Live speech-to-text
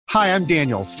Hi, I'm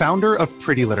Daniel, founder of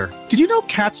Pretty Litter. Did you know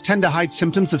cats tend to hide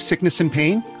symptoms of sickness and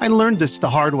pain? I learned this the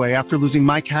hard way after losing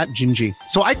my cat, Gingy.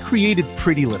 So I created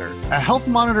Pretty Litter, a health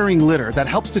monitoring litter that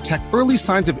helps detect early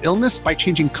signs of illness by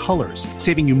changing colors,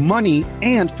 saving you money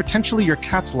and potentially your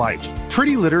cat's life.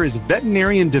 Pretty Litter is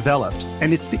veterinarian developed,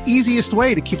 and it's the easiest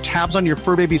way to keep tabs on your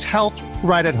fur baby's health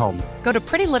right at home. Go to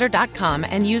prettylitter.com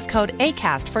and use code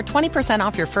ACAST for 20%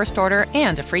 off your first order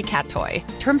and a free cat toy.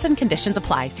 Terms and conditions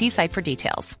apply. See site for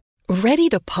details. Ready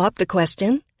to pop the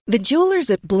question? The jewelers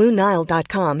at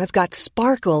BlueNile.com have got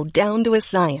sparkle down to a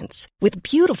science with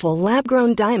beautiful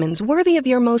lab-grown diamonds worthy of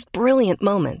your most brilliant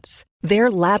moments.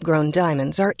 Their lab-grown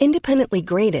diamonds are independently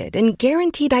graded and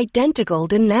guaranteed identical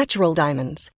to natural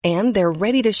diamonds, and they're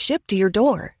ready to ship to your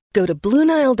door. Go to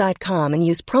BlueNile.com and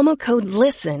use promo code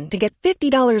LISTEN to get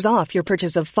 $50 off your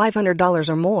purchase of $500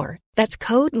 or more. That's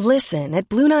code LISTEN at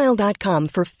BlueNile.com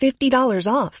for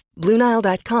 $50 off.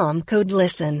 BlueNile.com, code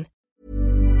LISTEN.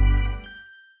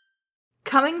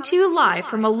 Coming to you live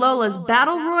from Alola's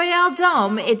Battle Royale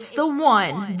Dome, it's the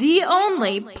one, the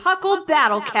only Puckle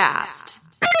Battlecast.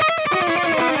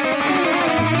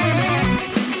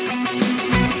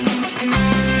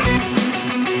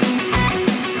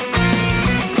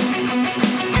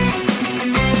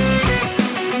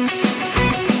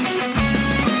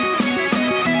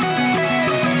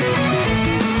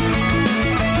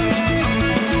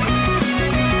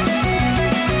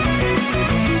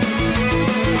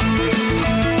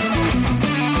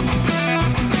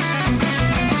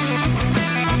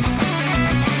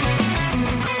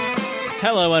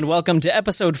 Hello and welcome to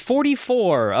episode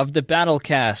 44 of the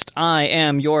Battlecast. I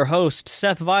am your host,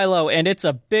 Seth Vilo, and it's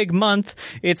a big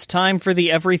month. It's time for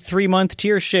the every 3-month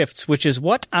tier shifts, which is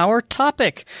what our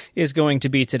topic is going to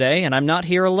be today. And I'm not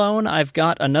here alone. I've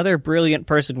got another brilliant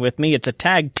person with me. It's a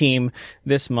tag team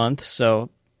this month, so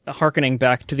harkening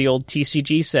back to the old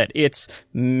TCG set, it's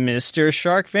Mr.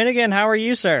 Shark Finnegan. How are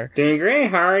you, sir? Doing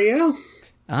great. How are you?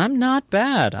 I'm not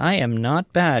bad. I am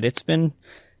not bad. It's been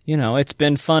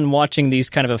fun watching these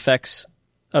kind of effects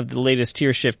of the latest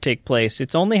tier shift take place.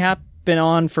 It's only been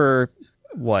on for,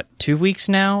 2 weeks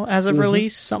now as of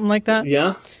release? Something like that?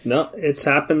 Yeah. No, it's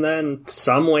happened then.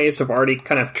 Some waves have already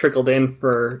kind of trickled in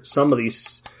for some of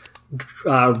these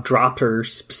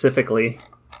droppers specifically.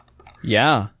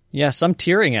 Yeah. Yeah, some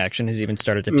tiering action has even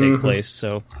started to take place,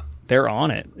 so they're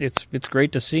on it. It's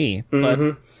great to see. But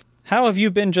how have you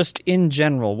been just in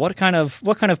general? What kind of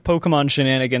Pokemon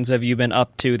shenanigans have you been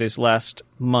up to this last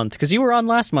month? Because you were on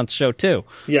last month's show too.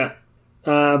 Yeah.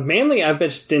 Mainly I've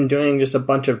been doing just a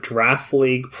bunch of Draft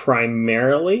League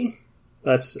primarily.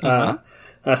 That's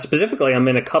specifically I'm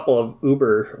in a couple of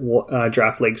Uber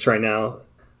Draft Leagues right now.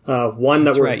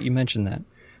 That's right, you mentioned that.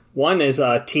 One is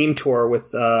a team tour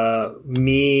with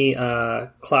me,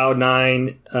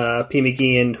 Cloud9, P.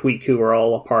 McGee, and Huiku are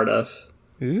all a part of.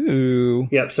 Ooh.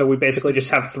 Yep, so we basically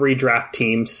just have 3 draft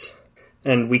teams,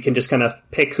 and we can just kind of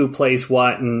pick who plays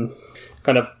what and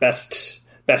kind of best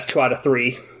 2 out of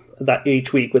 3 that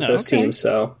each week with those teams,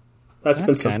 so that's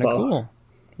been some fun. Cool.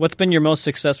 What's been your most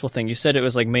successful thing? You said it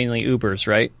was like mainly Ubers,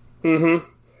 right? Mm-hmm.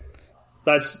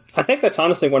 I think that's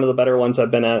honestly one of the better ones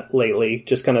I've been at lately,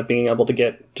 just kind of being able to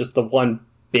get just the one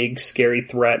big scary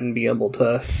threat and be able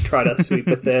to try to sweep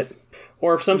with it.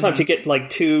 Or sometimes you get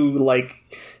like 2,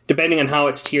 like, depending on how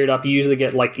it's tiered up, you usually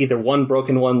get like either one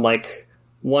broken one, like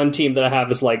one team that I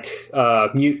have is like I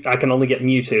can only get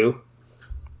Mewtwo.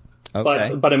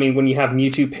 Okay. But I mean, when you have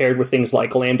Mewtwo paired with things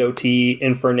like Lando T,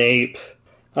 Infernape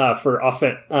for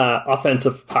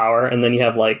offensive power, and then you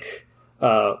have like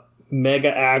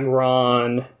Mega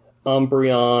Aggron,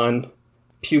 Umbreon,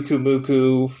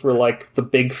 Pyukumuku for like the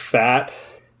big fat.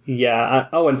 Yeah.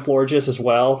 And Florges as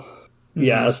well. Mm-hmm.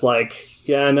 Yeah, it's like,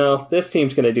 no, this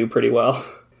team's going to do pretty well.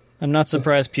 I'm not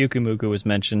surprised Pyukumuku was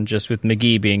mentioned, just with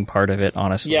McGee being part of it,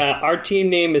 honestly. Yeah, our team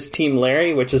name is Team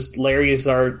Larry, which is Larry's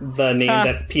the name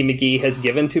that P. McGee has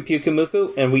given to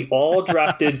Pyukumuku, and we all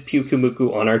drafted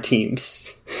Pyukumuku on our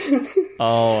teams.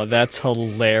 Oh, that's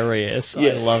hilarious.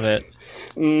 Yeah. I love it.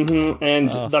 Mm-hmm.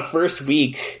 And the first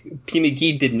week, P.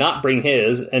 McGee did not bring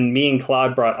his, and me and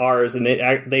Claude brought ours, and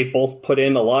they both put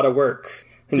in a lot of work.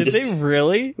 Did they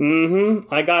really? Mm-hmm.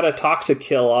 I got a toxic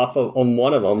kill off on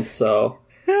one of them, so...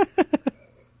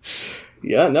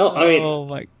 Yeah, no, I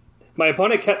mean, my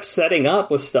opponent kept setting up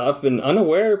with stuff, and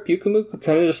unaware, Pyukumuku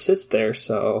kind of just sits there,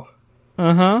 so...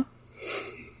 I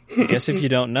guess if you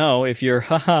don't know, if you're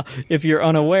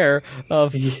unaware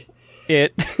of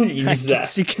it, exactly. I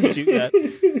guess you can do that.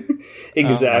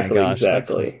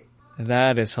 Exactly.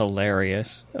 That is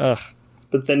hilarious. Ugh.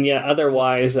 But then,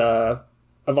 otherwise,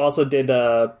 I've also did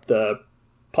the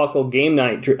Puckle Game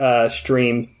Night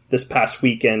stream this past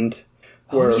weekend.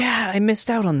 Where, I missed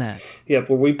out on that. Yeah,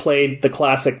 where we played the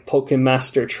classic Pokemon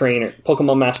Master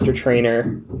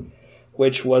Trainer,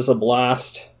 which was a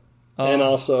blast. Oh, and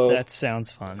also, that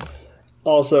sounds fun.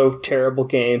 Also, terrible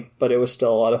game, but it was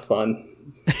still a lot of fun.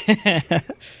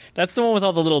 That's the one with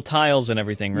all the little tiles and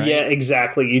everything, right? Yeah,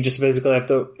 exactly. You just basically have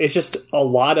to... It's just a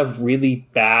lot of really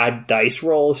bad dice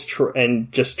rolls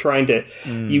and just trying to...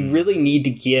 You really need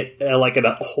to get like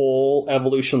a whole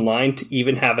evolution line to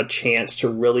even have a chance to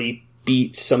really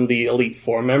beat some of the Elite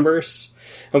Four members.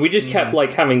 And we just kept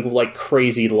like having like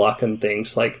crazy luck and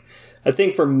things. Like, I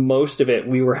think for most of it,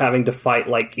 we were having to fight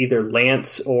like either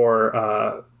Lance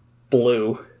or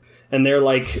Blue. And they're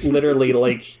like literally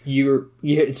like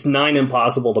it's 9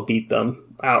 impossible to beat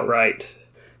them outright.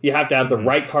 You have to have the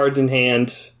right cards in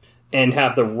hand and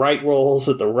have the right rolls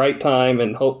at the right time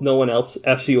and hope no one else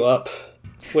F's you up.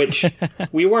 Which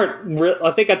we weren't.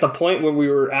 I think at the point when we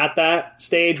were at that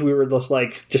stage, we were just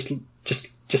like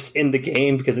just in the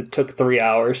game because it took 3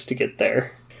 hours to get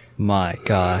there. My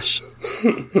gosh.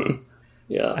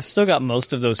 Yeah. I've still got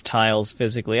most of those tiles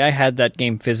physically. I had that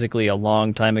game physically a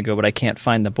long time ago, but I can't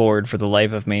find the board for the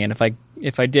life of me. And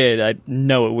if I did, I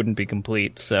know it wouldn't be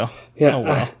complete. So yeah, oh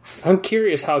well. I'm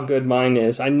curious how good mine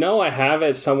is. I know I have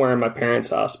it somewhere in my parents'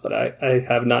 house, but I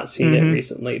have not seen it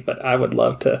recently. But I would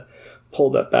love to pull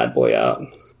that bad boy out.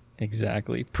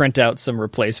 Exactly. Print out some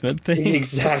replacement things.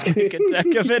 Exactly. Just make a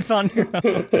deck of it on your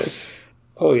own.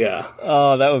 Oh yeah.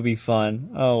 Oh, that would be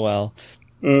fun. Oh well.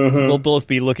 We'll both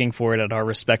be looking for it at our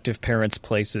respective parents'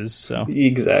 places, so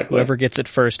exactly. Whoever gets it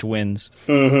first wins.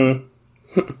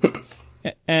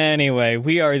 Anyway,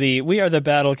 we are the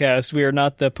Battlecast. We are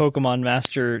not the Pokemon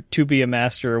Master to be a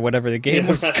master or whatever the game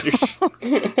was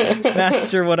called.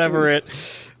 Master whatever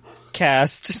it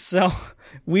cast. So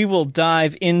we will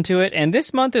dive into it, and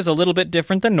this month is a little bit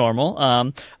different than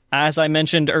normal. As I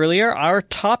mentioned earlier, our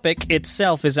topic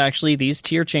itself is actually these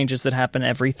tier changes that happen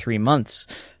every 3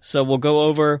 months. So we'll go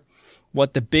over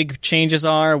what the big changes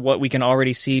are, what we can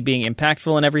already see being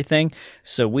impactful and everything.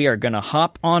 So we are going to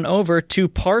hop on over to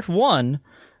part 1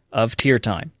 of Tier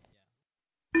Time.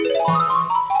 And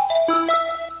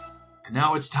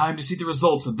now it's time to see the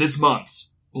results of this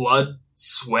month's Blood,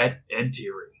 Sweat, and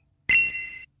Tearing.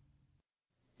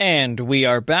 And we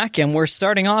are back, and we're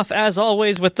starting off, as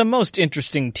always, with the most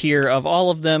interesting tier of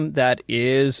all of them, that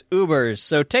is Ubers.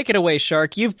 So take it away,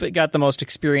 Shark. You've got the most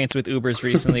experience with Ubers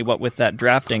recently, what with that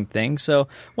drafting thing. So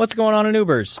what's going on in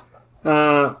Ubers?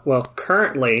 Well,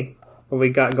 currently, what we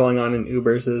got going on in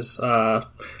Ubers is a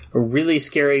really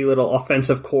scary little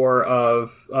offensive core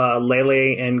of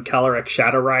Lele and Calyrex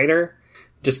Shadow Rider.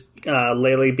 Just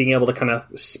Lele being able to kind of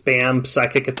spam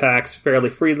psychic attacks fairly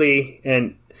freely,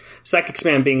 and Psychic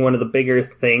Spam being one of the bigger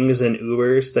things in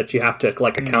Ubers that you have to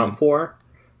like account for.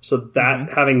 So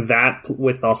that having that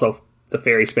with also the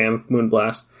Fairy Spam of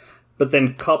Moonblast, but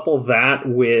then couple that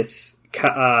with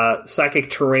Psychic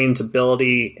Terrain's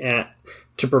ability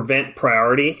to prevent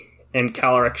priority, and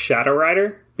Calyrex Shadow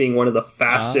Rider being one of the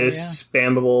fastest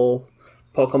spammable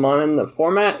Pokemon in the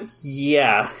format.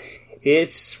 Yeah,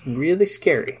 it's really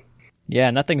scary.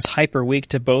 Yeah, nothing's hyper weak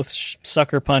to both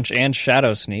Sucker Punch and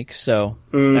Shadow Sneak, so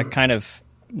that kind of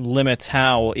limits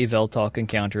how Yveltal can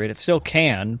counter it. It still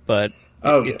can, but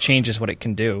it changes what it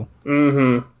can do.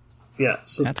 Yeah.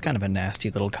 So that's kind of a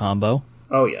nasty little combo.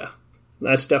 Oh, yeah.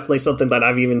 That's definitely something that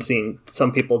I've even seen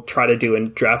some people try to do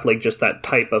in Draft League, just that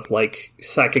type of, like,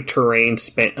 Psychic Terrain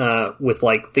with,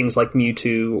 like, things like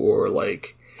Mewtwo or,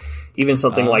 like... Even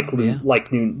something like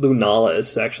Lunala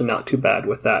is actually not too bad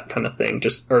with that kind of thing.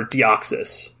 Or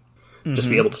Deoxys. Just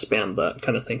be able to spam that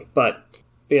kind of thing. But,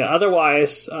 yeah,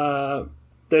 otherwise,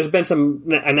 there's been some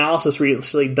analysis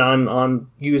recently done on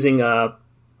using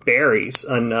berries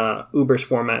on Uber's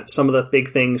format. Some of the big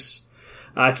things,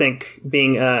 I think,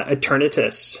 being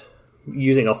Eternatus,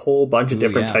 using a whole bunch of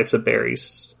different types of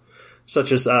berries,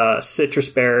 such as Citrus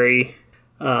Berry,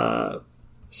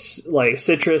 like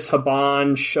Citrus,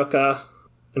 Haban, Shuka,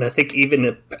 and I think even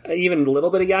a little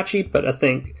bit of Yachi, but I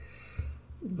think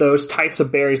those types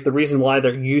of berries, the reason why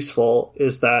they're useful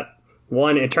is that,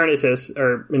 one, Eternatus,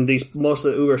 most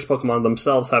of the Uber's Pokemon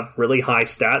themselves have really high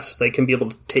stats. They can be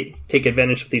able to take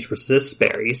advantage of these resist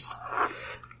berries.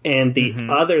 And the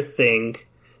other thing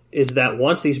is that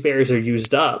once these berries are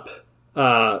used up,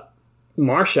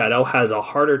 Marshadow has a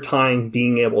harder time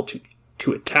being able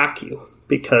to attack you,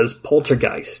 because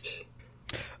Poltergeist.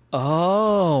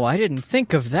 Oh, I didn't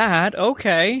think of that.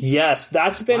 Okay. Yes,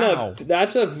 that's been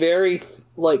that's a very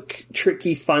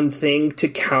tricky, fun thing to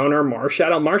counter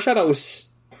Marshadow. Marshadow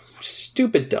is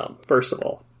stupid dumb, first of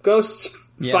all.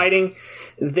 ghosts fighting,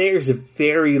 there's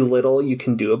very little you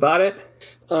can do about it.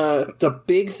 The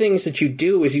big things that you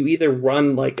do is you either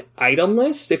run, like, item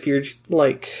lists, if you're,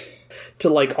 like, to,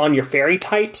 like, on your fairy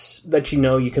types, that,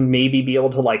 you can maybe be able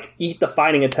to, like, eat the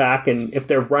fighting attack, and if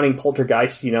they're running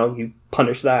poltergeist, you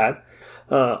punish that.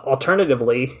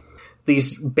 Alternatively,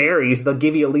 these berries, they'll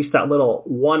give you at least that little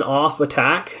one-off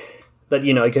attack that,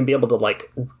 you can be able to,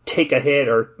 like, take a hit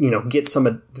or, get some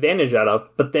advantage out of.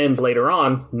 But then later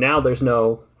on, now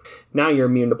you're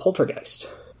immune to poltergeist.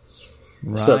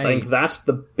 Right. So I think that's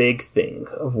the big thing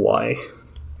of why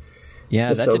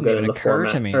it's so didn't good even in the occur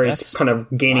format. to me. Or it's kind of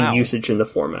gaining usage in the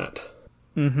format.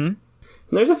 Mm-hmm. And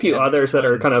there's a few others that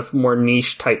are kind of more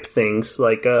niche type things,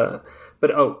 like, back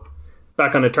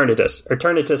on Eternatus.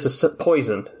 Eternatus is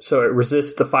poison, so it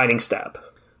resists the fighting stab.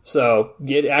 So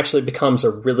it actually becomes a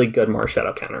really good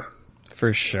Marshadow counter.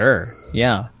 For sure,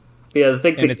 yeah. Yeah,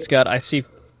 it's got, I see,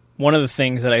 one of the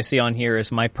things that I see on here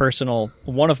is one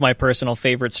of my personal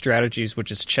favorite strategies, which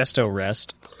is Chesto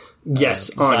Rest. Yes.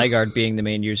 Zygarde being the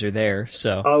main user there,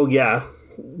 so. Oh, yeah.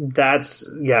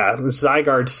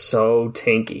 Zygarde's so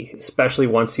tanky, especially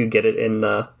once you get it in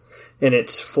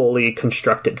its fully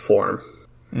constructed form.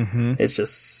 Mm-hmm. It's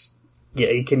just,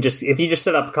 you can just, if you just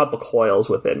set up a couple coils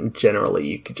with it, and generally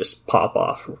you could just pop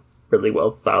off really well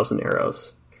 1,000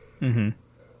 arrows. Mm-hmm.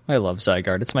 I love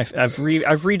Zygarde. It's I've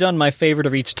redone my favorite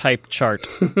of each type chart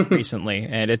recently,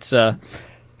 and it's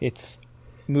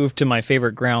moved to my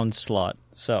favorite ground slot.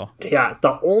 So yeah,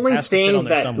 the only thing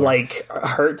that like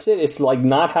hurts it is like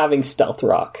not having Stealth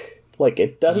Rock. Like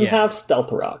it doesn't have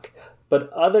Stealth Rock, but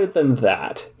other than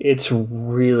that, it's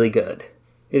really good.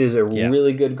 It is a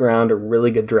really good ground, a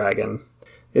really good dragon.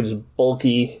 It is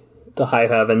bulky to high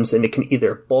heavens, and it can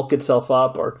either bulk itself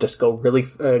up or just go really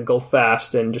go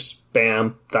fast and just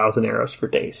spam 1,000 arrows for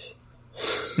days.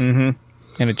 Mm-hmm.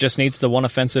 And it just needs the one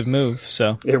offensive move,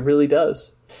 so it really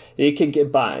does. It can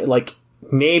get by. Like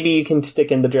maybe you can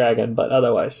stick in the dragon, but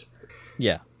otherwise,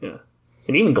 yeah. And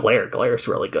even Glare's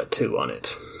really good too on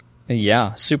it.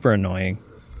 Yeah, super annoying.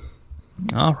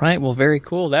 All right, well, very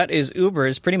cool. That is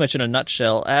Ubers pretty much in a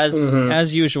nutshell.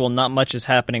 As usual, not much is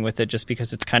happening with it just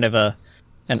because it's kind of an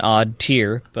odd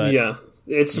tier. But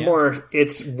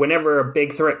it's whenever a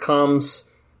big threat comes,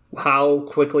 how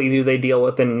quickly do they deal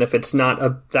with it? And if it's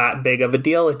not that big of a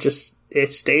deal, it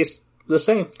stays the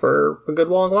same for a good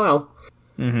long while.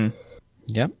 Mm-hmm.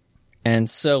 Yep. And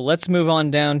so let's move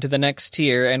on down to the next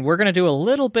tier, and we're going to do a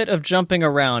little bit of jumping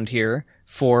around here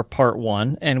for part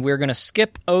 1, and we're going to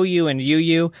skip OU and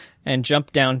UU and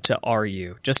jump down to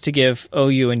RU, just to give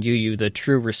OU and UU the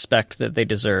true respect that they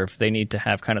deserve. They need to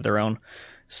have kind of their own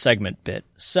segment bit.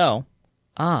 So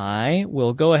I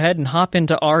will go ahead and hop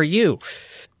into RU.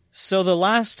 So the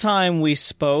last time we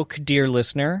spoke, dear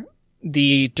listener,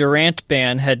 the Durant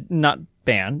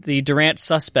the Durant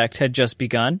suspect had just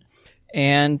begun.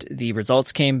 And the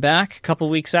results came back a couple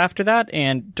weeks after that,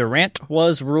 and Durant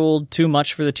was ruled too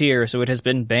much for the tier, so it has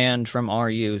been banned from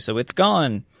RU, so it's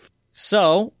gone.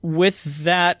 So, with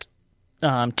that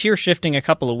tier shifting a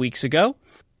couple of weeks ago,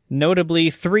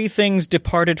 notably 3 things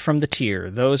departed from the tier.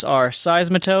 Those are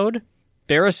Seismitoad,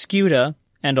 Barraskewda,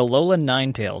 and Alolan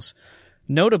Ninetales.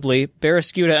 Notably,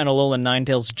 Barraskewda and Alolan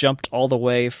Ninetales jumped all the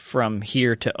way from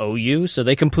here to OU, so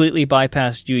they completely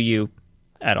bypassed UU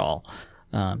at all.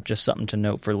 Just something to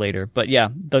note for later. But yeah,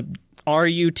 the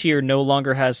RU tier no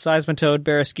longer has Seismitoad,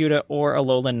 Barraskewda, or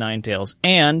Alolan Ninetales.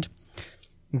 And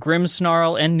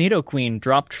Grimmsnarl and Nidoqueen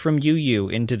dropped from UU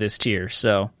into this tier.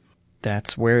 So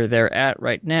that's where they're at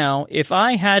right now. If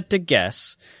I had to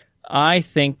guess, I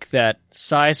think that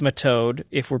Seismitoad,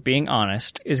 if we're being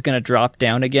honest, is going to drop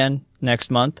down again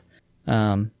next month.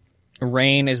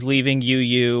 Rain is leaving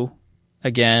UU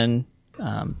again.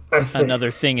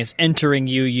 Another thing is entering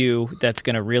UU that's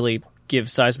going to really give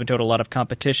Seismitoad a lot of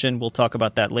competition. We'll talk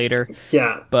about that later.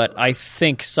 Yeah. But I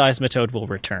think Seismitoad will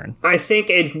return. I think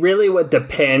it really would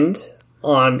depend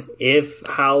on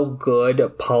how good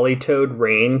Politoed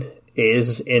Rain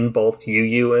is in both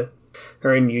UU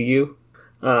or in UU.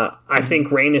 I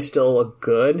think Rain is still a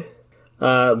good.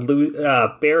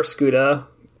 Barraskewda,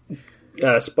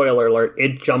 spoiler alert,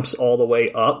 it jumps all the way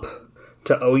up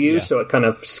to OU, so it kind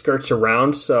of skirts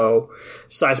around. So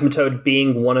Seismitoad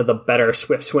being one of the better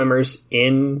Swift Swimmers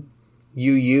in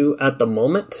UU at the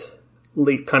moment,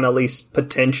 kind of at least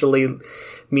potentially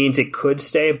means it could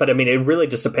stay. But I mean, it really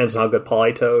just depends on how good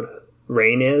Politoed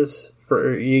Rain is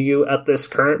for UU at this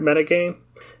current metagame.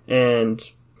 And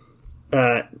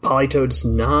Politoad's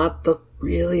not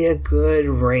really a good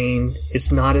Rain.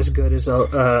 It's not as good as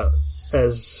Pelipper.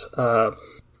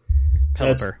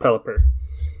 Pelipper.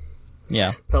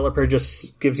 Yeah. Pelipper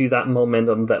just gives you that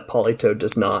momentum that Politoed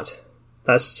does not.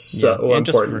 That's so important. And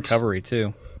just recovery,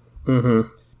 too. Mm-hmm.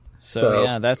 So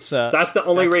yeah, that's the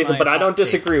only reason, but I don't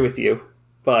disagree with you.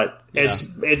 But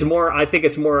it's more, I think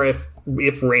it's more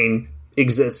if Rain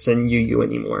exists in UU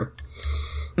anymore.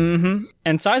 Mm-hmm.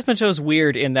 And Seismitoad's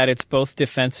weird in that it's both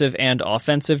defensive and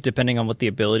offensive, depending on what the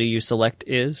ability you select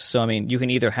is. So, I mean, you can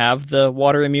either have the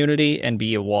water immunity and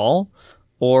be a wall,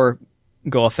 or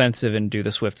go offensive and do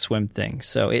the swift swim thing.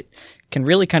 So it can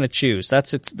really kind of choose.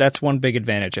 That's one big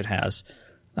advantage it has.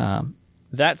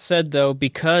 That said, though,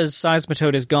 because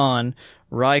Seismitoad is gone,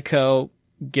 Raikou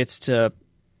gets to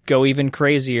go even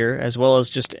crazier, as well as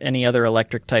just any other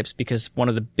electric types, because one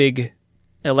of the big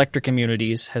electric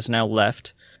immunities has now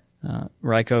left.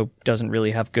 Raikou doesn't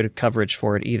really have good coverage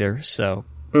for it either, so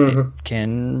it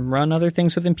can run other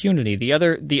things with impunity. The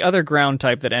other ground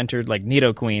type that entered, like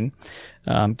Nidoqueen,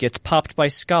 gets popped by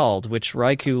Scald, which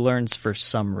Raikou learns for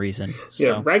some reason. So.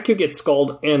 Yeah, Raikou gets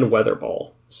Scald and Weather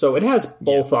Ball, so it has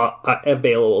both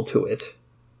available to it.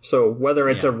 So whether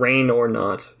it's a Rain or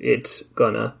not, it's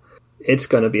gonna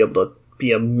be able to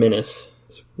be a menace.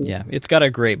 Yeah, it's got a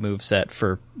great moveset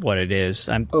for what it is.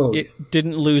 It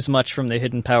didn't lose much from the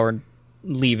hidden power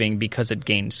leaving because it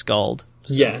gained Scald.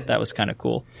 So that was kind of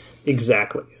cool.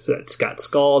 Exactly. So it's got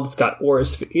Scald, it's got Aura.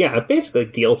 Yeah, it basically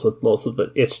deals with most of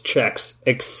its checks,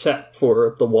 except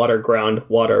for the Water Ground,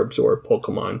 Water Absorb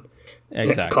Pokemon.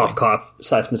 Exactly. Cough, cough,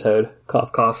 Seismitoad.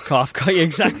 Cough, cough. Cough, cough,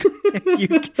 exactly.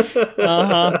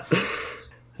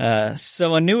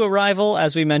 So a new arrival,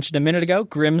 as we mentioned a minute ago,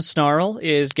 Grimmsnarl,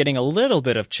 is getting a little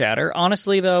bit of chatter.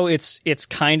 Honestly, though, it's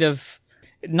kind of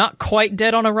not quite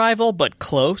dead on arrival, but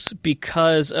close,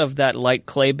 because of that light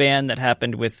clay ban that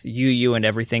happened with UU and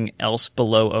everything else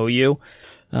below OU.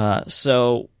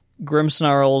 So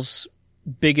Grimmsnarl's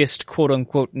biggest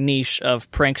quote-unquote niche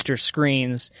of prankster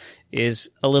screens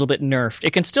is a little bit nerfed.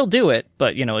 It can still do it,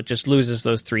 but, it just loses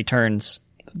those 3 turns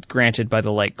granted by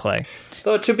the light clay.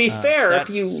 Though to be fair, if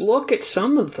you look at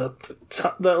some of the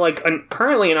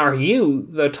currently in RU,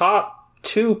 the top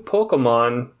 2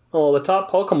 Pokemon, the top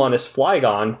Pokemon is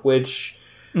Flygon, which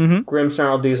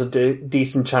Grimmsnarl does a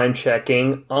decent time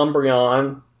checking.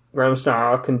 Umbreon,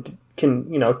 Grimmsnarl can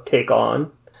take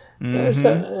on.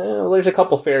 There's a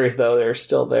couple fairies though that are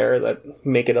still there that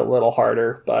make it a little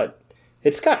harder, but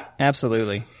it's got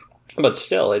absolutely. But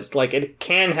still, it's like it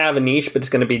can have a niche, but it's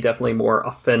going to be definitely more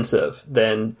offensive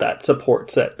than that support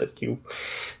set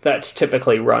that's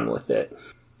typically run with it.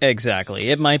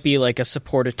 Exactly. It might be like a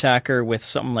support attacker with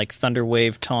something like Thunder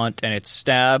Wave, Taunt, and it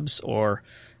stabs, or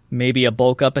maybe a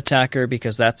bulk up attacker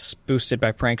because that's boosted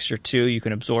by Prankster 2. You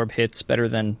can absorb hits better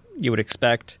than you would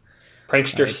expect.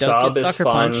 Prankster Sub is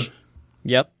fun. Punch.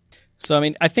 Yep. So, I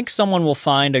mean, I think someone will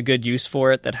find a good use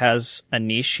for it that has a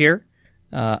niche here.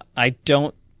 I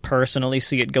don't personally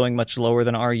see it going much lower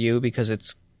than RU because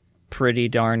it's pretty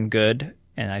darn good,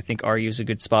 and I think RU is a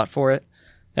good spot for it.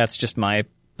 That's just my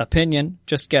opinion,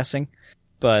 just guessing.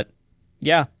 But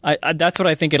yeah, I that's what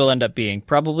I think it'll end up being.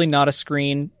 Probably not a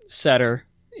screen setter.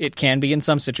 It can be in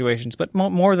some situations, but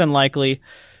more than likely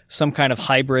some kind of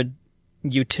hybrid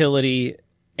utility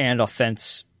and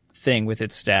offense thing with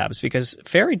its stabs, because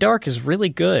Fairy Dark is really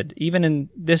good, even in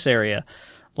this area.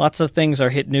 Lots of things are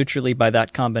hit neutrally by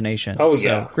that combination. Oh, so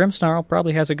yeah. Grimmsnarl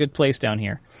probably has a good place down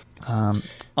here. On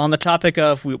the topic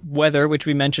of weather, which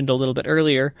we mentioned a little bit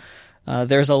earlier,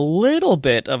 there's a little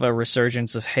bit of a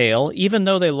resurgence of hail. Even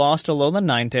though they lost Alolan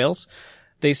Ninetales,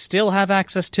 they still have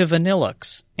access to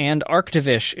Vanillux, and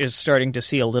Arctivish is starting to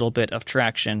see a little bit of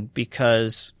traction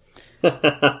because,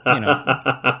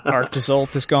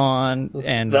 Arctizolt is gone,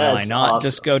 and why not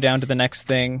just go down to the next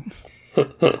thing?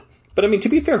 But I mean, to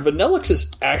be fair, Vanillux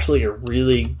is actually a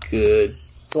really good,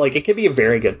 it could be a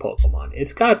very good Pokemon.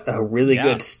 It's got a really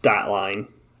good stat line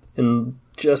and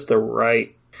just the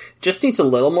right, just needs a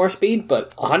little more speed,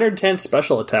 but 110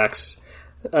 special attacks,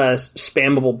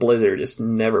 spammable Blizzard is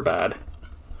never bad.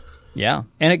 Yeah,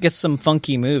 and it gets some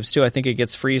funky moves too. I think it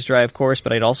gets Freeze Dry, of course,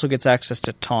 but it also gets access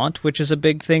to Taunt, which is a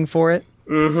big thing for it.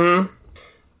 Mm-hmm.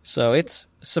 So it's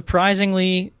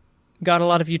surprisingly got a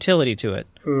lot of utility to it.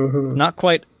 Mm-hmm. Not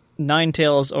quite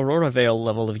Ninetales Aurora Veil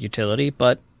level of utility,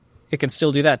 but it can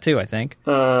still do that too, I think.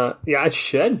 It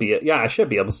should be. Yeah, I should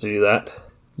be able to do that.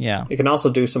 Yeah. It can also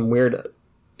do some weird...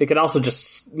 It can also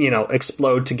just,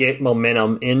 explode to get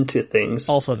momentum into things.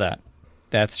 Also that.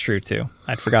 That's true too.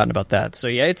 I'd forgotten about that. So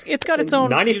yeah, it's got its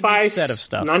own 95 set of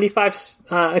stuff.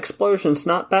 95 explosions,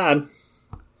 not bad.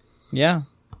 Yeah.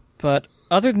 But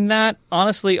other than that,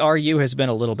 honestly, RU has been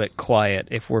a little bit quiet,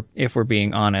 if we're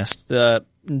being honest. The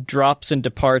drops and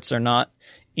departs are not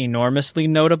enormously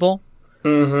notable.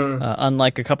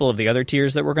 unlike a couple of the other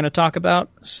tiers that we're going to talk about.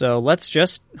 So let's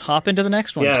just hop into the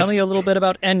next one. Yes. Tell me a little bit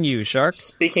about NU, Shark.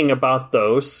 Speaking about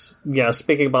those,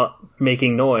 speaking about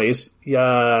making noise,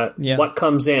 what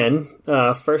comes in,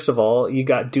 first of all, you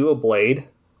got Dual Blade,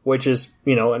 which is,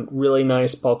 a really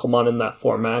nice Pokemon in that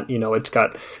format. It's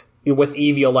got, with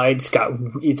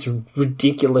Eviolite, it's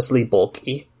ridiculously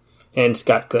bulky, and it's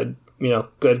got good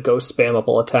ghost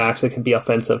spammable attacks. It can be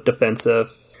offensive,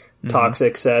 defensive,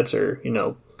 toxic sets, or,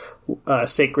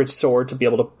 Sacred Sword to be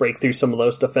able to break through some of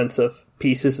those defensive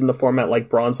pieces in the format, like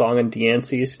Bronzong and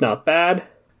Diancie is not bad.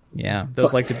 Yeah,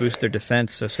 those like to boost their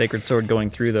defense, so Sacred Sword going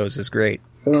through those is great.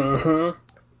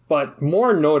 But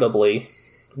more notably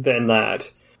than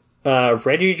that,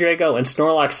 Regidrago and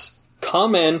Snorlax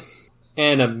come in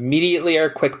and immediately are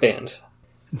quick banned.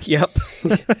 Yep.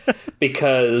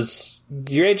 Because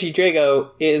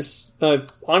Regidrago is,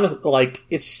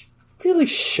 it's really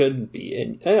shouldn't be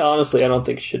in. Honestly, I don't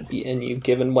think it should be in you,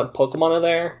 given what Pokemon are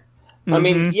there. I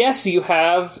mean, yes, you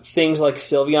have things like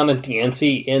Sylveon and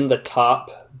Diancie in the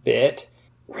top bit.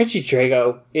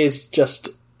 Regidrago is just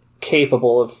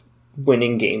capable of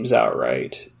winning games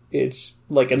outright. It's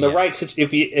like in the right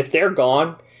situation. If they're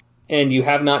gone and you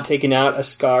have not taken out a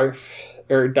Scarf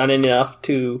or done enough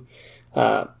to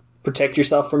protect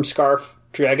yourself from Scarf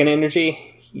Dragon Energy,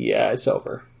 it's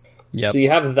over. Yep. So you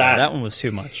have that. That one was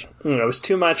too much. It was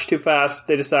too much, too fast.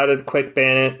 They decided to quick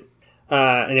ban it,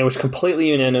 and it was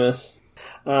completely unanimous.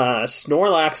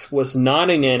 Snorlax was not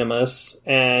unanimous,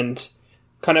 and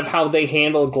kind of how they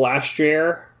handled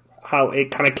Glastrier, how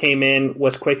it kind of came in,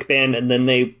 was quick banned, and then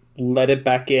they let it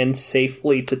back in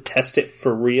safely to test it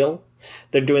for real.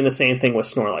 They're doing the same thing with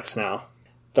Snorlax now.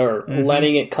 They're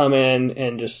letting it come in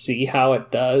and just see how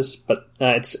it does, but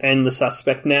it's in the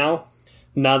suspect now.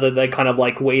 Now that they kind of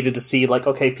waited to see,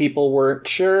 okay, people weren't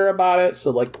sure about it,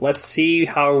 so let's see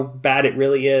how bad it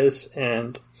really is.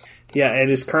 And it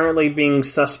is currently being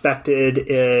suspected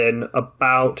in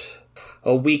about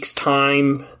a week's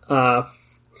time.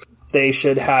 They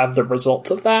should have the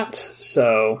results of that.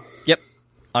 So, yep,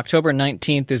 October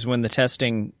 19th is when the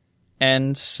testing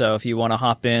ends. So if you want to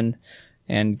hop in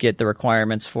and get the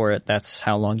requirements for it, that's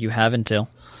how long you have until.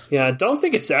 Yeah, I don't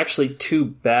think it's actually too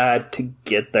bad to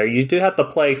get there. You do have to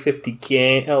play 50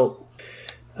 games. You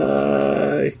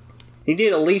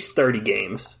need at least 30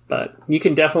 games, but you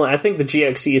can definitely... I think the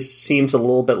GXE seems a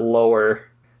little bit lower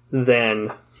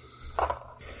than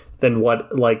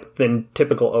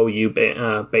typical OU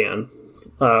ban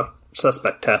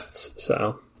suspect tests.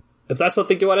 So if that's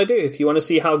something you want to do, if you want to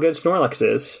see how good Snorlax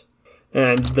is,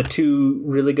 and the two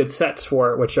really good sets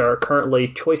for it, which are currently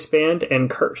Choice Band and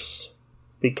Curse.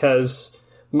 Because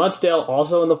Mudsdale,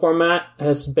 also in the format,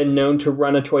 has been known to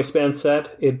run a Choice Band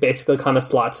set. It basically kind of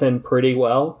slots in pretty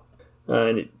well.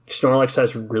 And Snorlax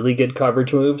has really good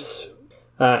coverage moves.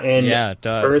 It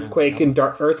does.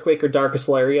 Earthquake or Darkest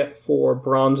Lariat for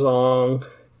Bronzong.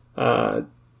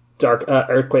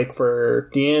 Earthquake for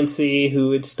Diancie, who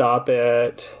would stop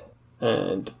it.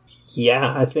 And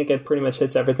I think it pretty much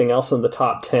hits everything else in the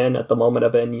top 10 at the moment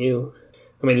of NU.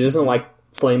 I mean, it isn't like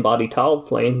Flame Body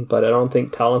Talonflame, but I don't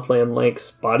think Talonflame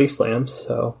likes Body Slams,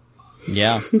 so...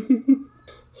 Yeah.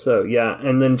 So,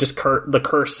 and then just the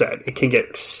Curse set. It can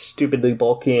get stupidly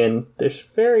bulky, and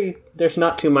there's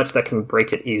not too much that can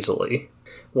break it easily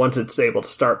once it's able to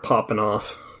start popping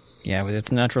off. Yeah, with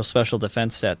its natural special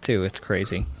defense set, too. It's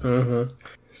crazy.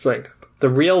 It's like, the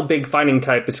real big fighting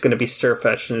type is going to be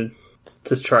Sirfetch'd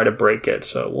to try to break it,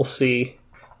 so we'll see.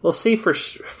 We'll see for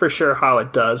sure how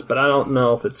it does, but I don't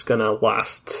know if it's going to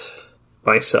last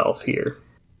myself here.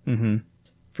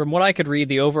 From what I could read,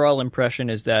 the overall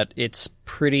impression is that it's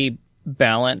pretty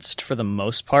balanced for the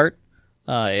most part.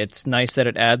 It's nice that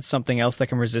it adds something else that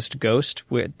can resist Ghost,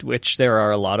 which there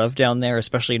are a lot of down there,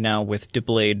 especially now with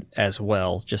Doublade as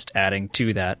well, just adding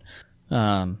to that.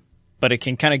 But it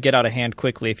can kind of get out of hand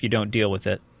quickly if you don't deal with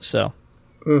it. So,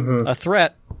 a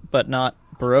threat, but not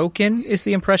broken is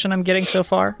the impression I'm getting so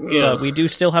far. Yeah. We do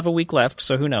still have a week left,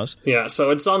 so who knows? Yeah, so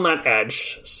it's on that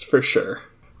edge for sure.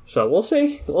 So we'll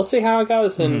see. We'll see how it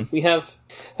goes. And we have...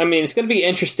 I mean, it's going to be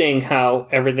interesting how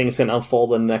everything's going to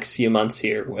unfold in the next few months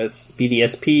here with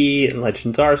BDSP and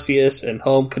Legends Arceus and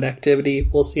home connectivity.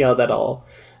 We'll see how that all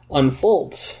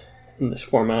unfolds in this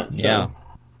format. So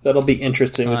that'll be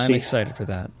interesting to see. I'm excited for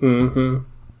that.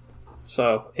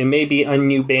 So it may be a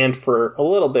new band for a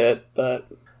little bit, but...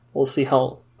 We'll see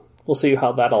how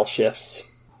that all shifts.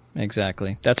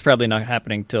 Exactly. That's probably not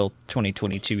happening till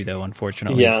 2022, though,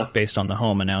 unfortunately, based on the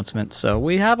home announcement. So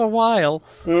we have a while.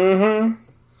 But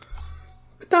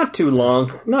not too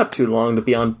long. Not too long to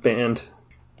be on band.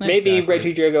 Maybe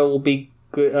Regidrago will be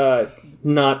good,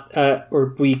 not or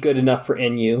be good enough for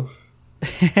NU.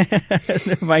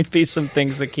 There might be some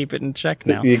things that keep it in check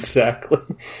now. Exactly.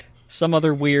 Some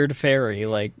other weird fairy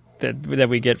like that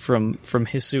we get from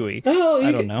Hisui. Oh,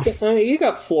 I don't know. You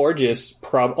got Florges.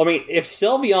 I mean, if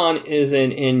Sylveon is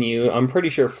in NU, I'm pretty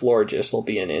sure Florges will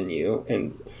be in NU.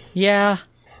 And yeah.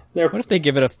 What if they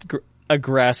give it a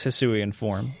grass Hisuian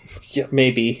form? Yeah,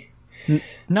 maybe.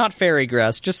 Not fairy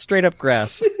grass, just straight up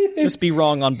grass. Just be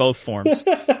wrong on both forms.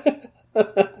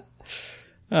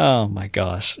 Oh my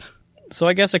gosh. So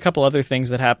I guess a couple other things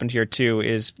that happened here too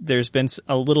is there's been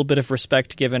a little bit of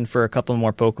respect given for a couple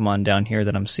more Pokemon down here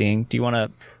that I'm seeing. Do you want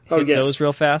to hit those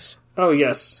real fast? Oh,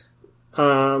 yes.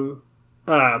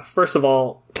 First of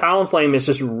all, Talonflame is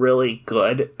just really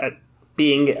good at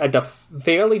being a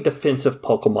fairly defensive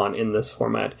Pokemon in this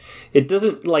format. It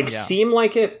doesn't seem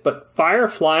like it, but Fire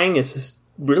Flying is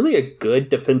really a good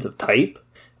defensive type.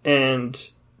 And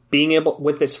being able,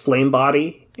 with its Flame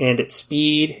Body and its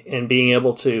speed and being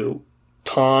able to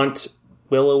taunt,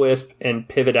 Will-O-Wisp, and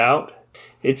pivot out,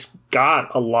 it's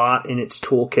got a lot in its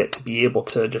toolkit to be able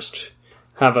to just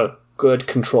have a good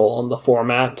control on the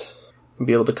format and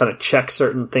be able to kind of check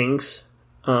certain things.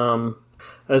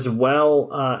 As well,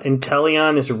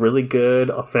 Inteleon is a really good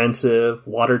offensive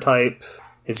water type.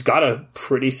 It's got a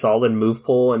pretty solid move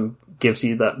pool and gives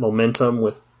you that momentum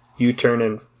with U-turn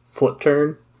and flip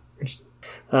turn.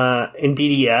 In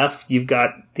DDF, you've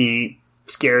got the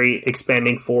scary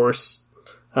Expanding Force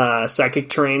Psychic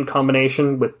Terrain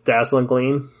combination with Dazzling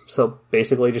Gleam. So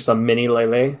basically just a mini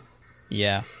Lele.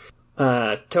 Yeah.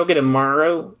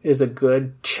 Togedemaru is a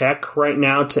good check right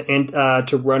now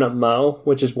to run up Mo,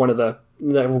 which is one of the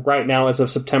right now as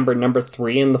of September number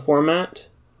 3 in the format.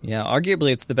 Yeah,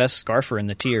 arguably it's the best Scarfer in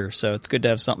the tier, so it's good to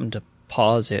have something to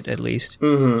pause it at least.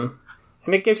 Mm-hmm.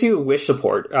 And it gives you wish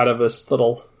support out of this the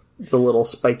little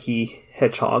spiky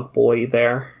hedgehog boy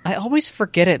there. I always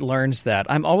forget it learns that.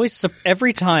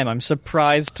 Every time I'm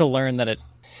surprised to learn that it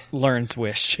learns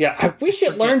wish. Yeah, I wish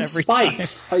it learned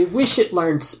spikes. Time. I wish it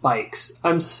learned spikes.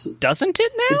 Doesn't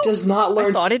it now? It does not learn.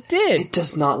 I thought it did. It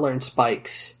does not learn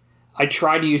spikes. I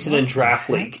tried to use it in Draft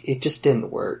League. It just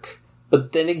didn't work.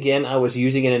 But then again, I was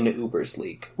using it in the Ubers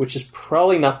League, which is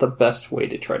probably not the best way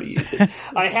to try to use it.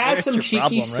 I had some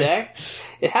cheeky right?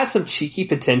 It had some cheeky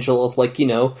potential of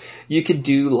you could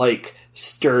do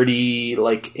sturdy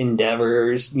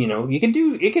endeavors.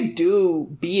 It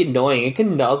could be annoying. It could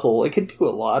nuzzle. It could do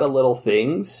a lot of little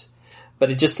things.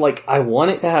 But it just I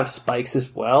want it to have spikes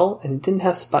as well, and it didn't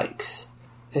have spikes.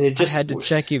 And it just I had to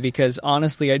check you because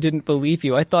honestly, I didn't believe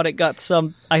you. I thought it got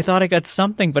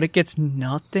something, but it gets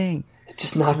nothing. It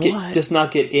does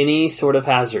not get any sort of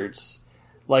hazards.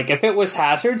 If it was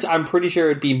hazards, I'm pretty sure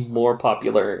it'd be more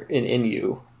popular in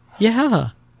NU. Yeah.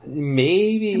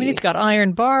 Maybe. I mean, it's got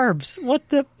iron barbs. What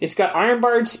the? It's got iron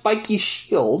barbs, spiky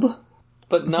shield,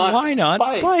 but not Why not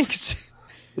spikes?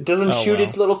 It doesn't shoot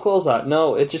its little quills out.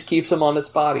 No, it just keeps them on its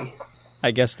body.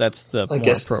 I guess that's the more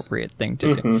appropriate thing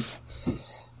to do.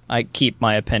 I keep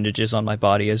my appendages on my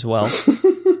body as well.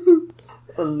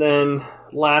 And then,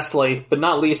 lastly, but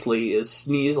not leastly, is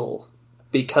Sneasel.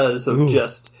 Because of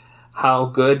just how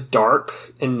good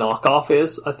Dark and Knockoff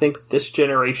is. I think this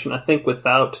generation,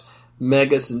 without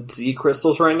Megas and Z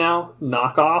Crystals right now,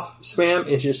 Knockoff spam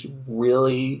is just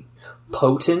really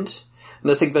potent. And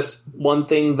I think that's one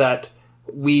thing that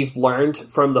we've learned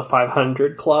from the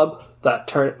 500 Club,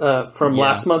 from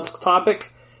last month's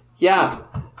topic. Yeah.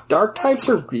 Dark types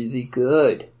are really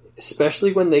good,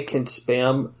 especially when they can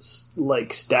spam,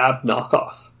 stab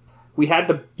Knockoff. We had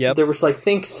to... Yep. There was,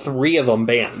 3 of them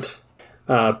banned.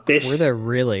 Were there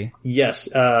really? Yes.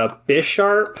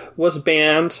 Bisharp was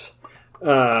banned,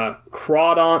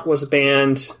 Crawdaunt was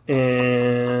banned,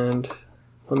 and...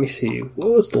 Let me see.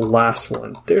 What was the last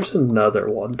one? There's another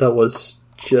one that was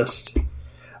just...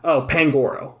 Oh,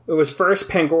 Pangoro. It was first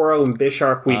Pangoro and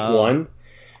Bisharp week 1,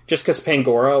 just because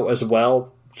Pangoro as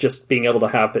well... Just being able to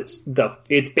have it's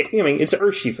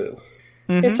Urshifu.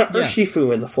 Mm-hmm, it's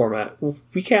Urshifu in the format.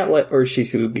 We can't let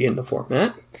Urshifu be in the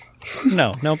format.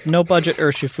 No budget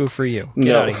Urshifu for you.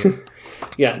 Get out of here.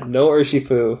 Yeah, no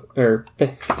Urshifu, or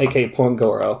aka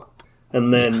Pangoro.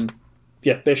 And then,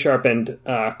 Bisharp and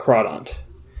Crawdaunt.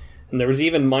 And there was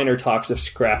even minor talks of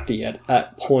Scrafty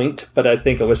at point, but I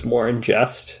think it was more in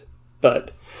jest.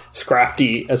 But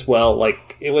Scrafty as well,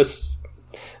 it was...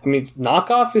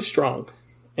 Knockoff is strong.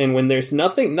 And when there's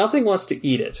nothing wants to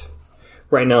eat it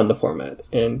right now in the format.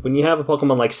 And when you have a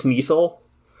Pokemon like Sneasel,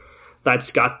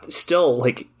 that's got still,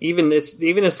 even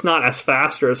it's not as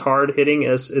fast or as hard hitting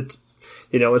as its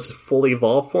fully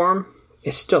evolved form,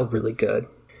 it's still really good.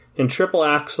 And Triple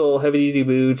Axle, Heavy Duty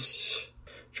Boots,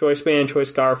 Choice Band, Choice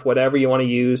Scarf, whatever you want to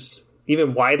use.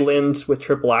 Even wide limbs with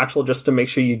triple axle, just to make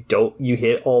sure you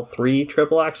hit all 3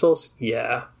 triple axles.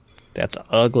 Yeah. That's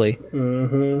ugly.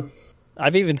 Mm-hmm.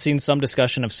 I've even seen some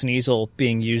discussion of Sneasel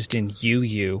being used in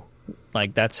UU.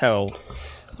 Like, that's how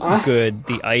good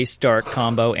the Ice Dark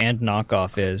combo and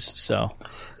knockoff is, so.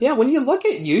 Yeah, when you look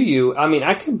at UU, I mean,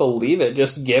 I can believe it,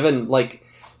 just given, like,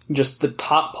 just the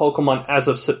top Pokemon as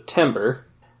of September,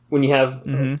 when you have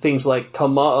things like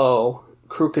Kama'o,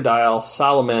 Crocodile,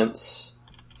 Salamence,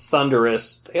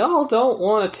 Thundurus, they all don't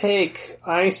want to take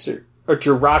Ice or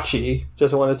Jirachi,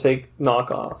 just want to take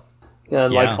knockoff.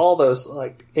 And, like, all those,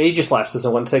 like, Aegislash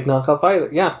doesn't want to take knockoff either.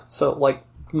 Yeah, so, like,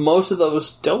 most of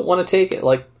those don't want to take it.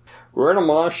 Like,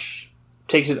 Renomosh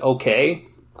takes it okay.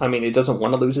 I mean, it doesn't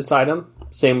want to lose its item.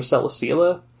 Same with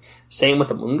Celesteela. Same with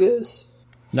Amoonguss.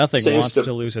 Nothing wants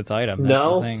to lose its item. That's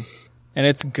the thing. And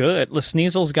it's good.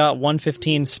 Sneasel's got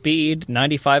 115 speed,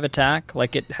 95 attack.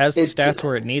 Like, it has the stats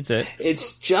where it needs it.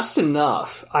 It's just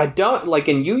enough. I don't... Like,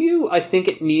 in UU, I think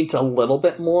it needs a little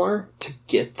bit more to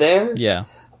get there. Yeah.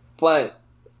 But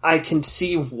I can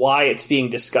see why it's being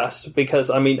discussed,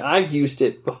 because, I mean, I've used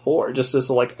it before, just as,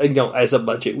 like, you know, as a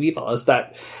budget Weavile, as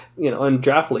that, you know, in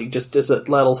Draft League, just as a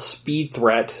little speed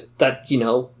threat that, you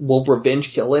know, will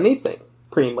revenge kill anything,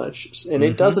 pretty much. And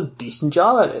it does a decent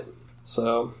job at it.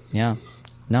 So. Yeah.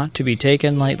 Not to be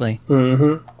taken lightly.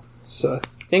 Mm-hmm. So I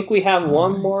think we have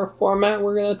one more format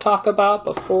we're going to talk about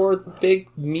before the big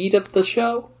meat of the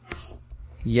show.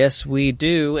 Yes, we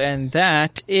do, and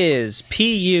that is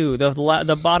PU,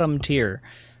 the bottom tier.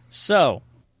 So,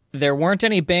 there weren't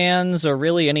any bans or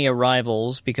really any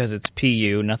arrivals because it's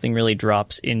PU. Nothing really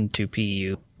drops into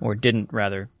PU, or didn't,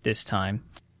 rather, this time.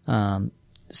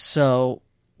 So,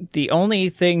 the only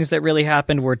things that really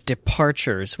happened were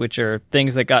departures, which are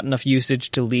things that got enough usage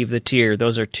to leave the tier.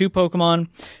 Those are 2 Pokemon,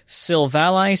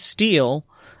 Silvally Steel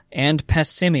and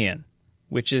Passimian,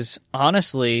 which is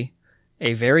honestly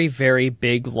a very, very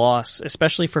big loss,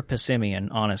 especially for Passimian,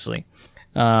 honestly.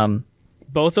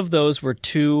 Both of those were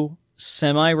 2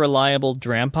 semi-reliable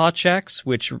Drampa checks,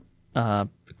 which a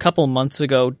couple months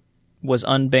ago was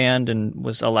unbanned and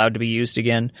was allowed to be used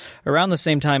again, around the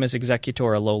same time as Executor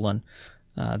Alolan.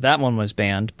 That one was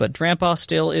banned, but Drampa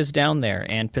still is down there,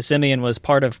 and Passimian was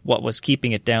part of what was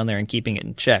keeping it down there and keeping it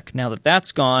in check. Now that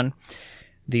that's gone,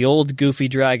 the old goofy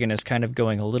dragon is kind of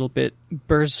going a little bit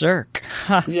berserk.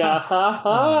 Yeah,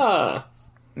 ha.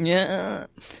 Yeah.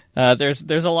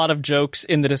 There's a lot of jokes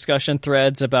in the discussion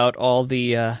threads about all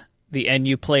the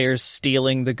NU players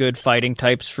stealing the good fighting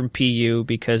types from PU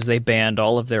because they banned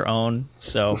all of their own.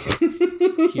 So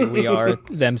here we are,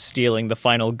 them stealing the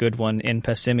final good one in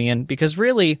Passimian, because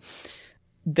really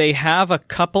they have a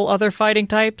couple other fighting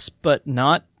types, but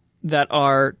not that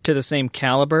are to the same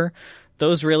caliber.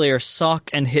 Those really are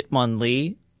Sock and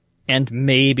Hitmonlee, and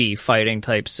maybe fighting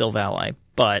type Silvally.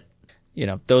 But, you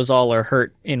know, those all are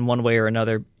hurt in one way or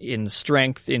another, in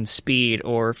strength, in speed,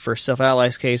 or for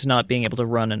Silvally's case, not being able to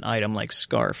run an item like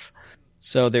Scarf.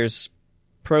 So there's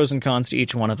pros and cons to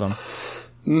each one of them.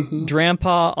 Mm-hmm.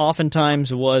 Drampa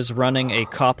oftentimes was running a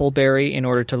Coppleberry in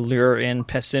order to lure in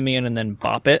Passimian and then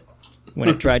bop it when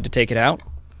it tried to take it out.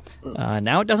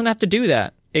 Now it doesn't have to do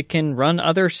that. It can run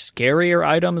other scarier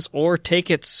items or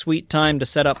take its sweet time to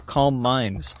set up Calm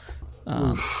Minds,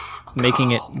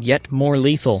 making it yet more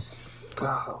lethal.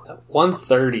 God,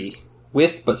 130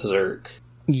 with Berserk.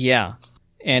 Yeah,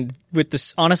 and with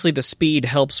this, honestly, the speed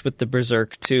helps with the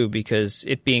Berserk too, because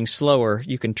it being slower,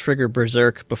 you can trigger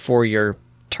Berserk before your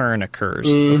turn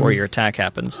occurs, before your attack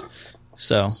happens.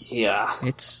 So yeah,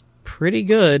 it's pretty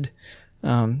good.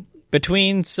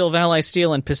 Between Silvally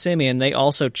Steel and Passimian, they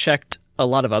also checked a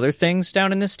lot of other things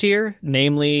down in this tier,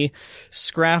 namely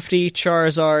Scrafty,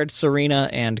 Charizard, Serena,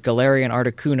 and Galarian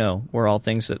Articuno were all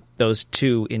things that those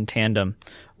 2 in tandem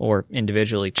or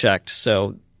individually checked.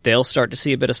 So they'll start to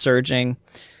see a bit of surging,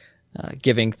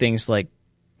 giving things like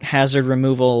hazard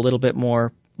removal a little bit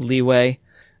more leeway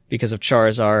because of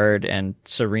Charizard and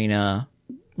Serena.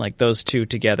 Like, those 2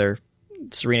 together,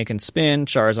 Serena can spin,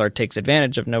 Charizard takes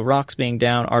advantage of no rocks being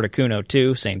down, Articuno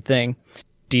too, same thing.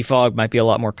 Defog might be a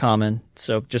lot more common,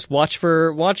 so just watch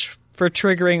for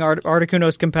triggering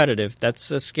Articuno's competitive. That's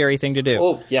a scary thing to do.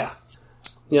 Oh, yeah.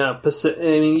 Yeah,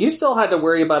 I mean, you still had to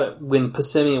worry about it when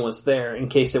Passimian was there in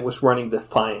case it was running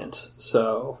Defiant,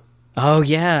 so... Oh,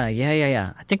 yeah.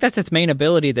 I think that's its main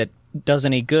ability that does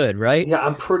any good, right? Yeah,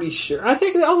 I'm pretty sure. Does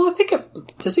he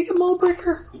get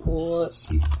Moldbreaker? Let's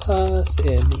see.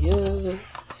 Passimian.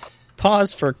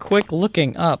 Pause for quick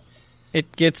looking up.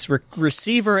 It gets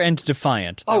Receiver and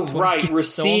Defiant. That's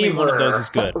Receiver. Only one of those is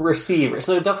good. Receiver.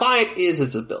 So Defiant is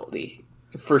its ability.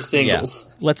 for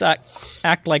singles. Yeah. Let's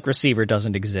act like receiver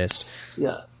doesn't exist.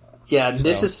 Yeah. Yeah, so.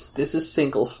 This is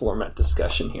singles format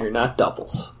discussion here, not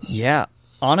doubles. Yeah.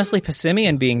 Honestly,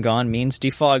 Passimian being gone means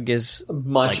Defog is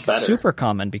much better. Super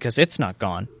common because it's not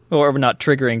gone. Or not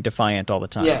triggering Defiant all the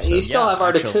time. Yeah, so, you still have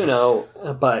Articuno,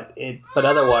 but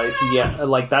otherwise,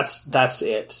 that's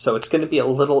it. So it's going to be a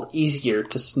little easier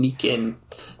to sneak in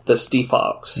those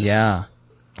Defogs. Yeah.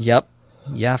 Yep.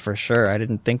 Yeah, for sure.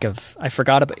 I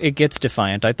forgot about it. Gets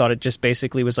Defiant. I thought it just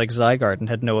basically was like Zygarde and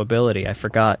had no ability. I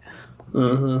forgot.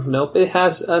 Mm-hmm. Nope, it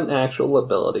has an actual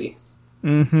ability.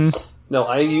 Mm-hmm. No,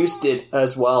 I used it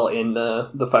as well in the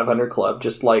 500 Club,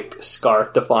 just like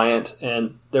Scarf Defiant,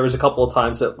 and there was a couple of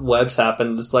times that webs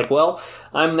happened. It's like, well,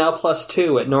 I'm now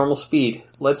 +2 at normal speed.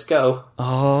 Let's go.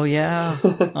 Oh, yeah.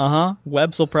 Uh-huh.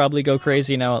 Webs will probably go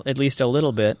crazy now, at least a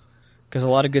little bit, because a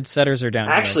lot of good setters are down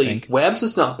Actually, here, I think. webs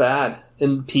is not bad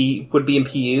would be in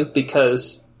PU,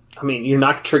 because, I mean, you're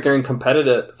not triggering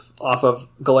competitive off of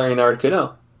Galarian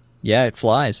Articuno. Yeah, it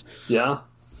flies. Yeah.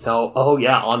 Oh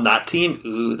yeah, on that team?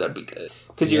 Ooh, that'd be good.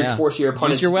 Because you'd force your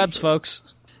opponent Use your webs, folks.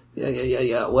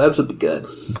 Yeah. Webs would be good.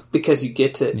 Because you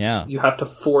get to... Yeah. You have to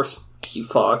force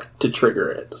Defog to trigger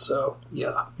it, so,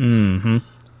 yeah.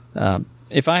 Mm-hmm.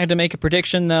 If I had to make a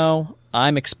prediction, though,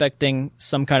 I'm expecting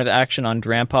some kind of action on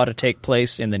Drampa to take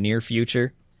place in the near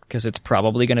future, because it's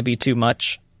probably going to be too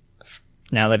much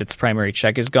now that its primary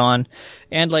check is gone.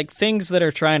 And, things that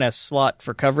are trying to slot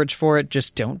for coverage for it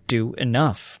just don't do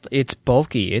enough. It's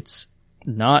bulky. It's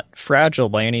not fragile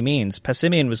by any means.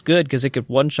 Passimian was good because it could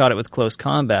one-shot it with close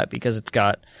combat because it's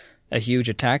got a huge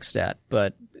attack stat.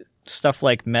 But stuff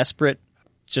like Mesprit,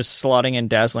 just slotting in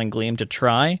Dazzling Gleam to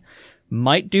try,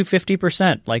 might do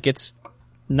 50%. It's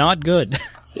not good.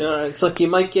 Yeah, it's like you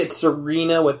might get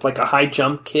Serena with, a high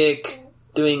jump kick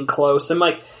doing close, and,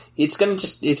 you're going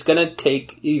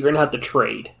to have to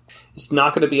trade. It's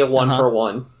not going to be a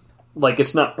 1-for-1.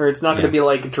 It's not going to be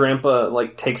like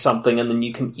Drampa, take something and then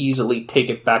you can easily take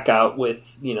it back out with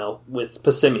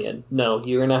Passimian. No,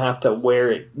 you're going to have to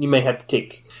wear it. You may have to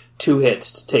take 2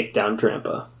 hits to take down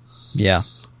Drampa. Yeah.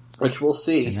 Which we'll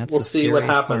see. We'll see what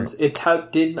happens.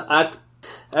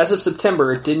 As of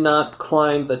September, it did not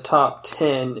climb the top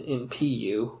 10 in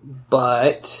PU,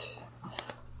 but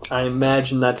I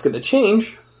imagine that's going to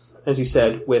change, as you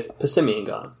said, with Passimian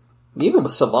gone. Even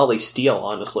with Savali Steel,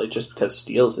 honestly, just because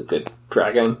Steel is a good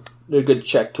dragon, a good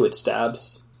check to its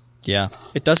stabs. Yeah.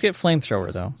 It does get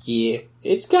Flamethrower, though. Yeah.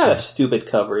 It's got a stupid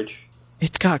coverage.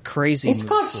 It's got crazy. It's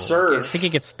got Surf. I think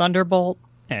it gets Thunderbolt,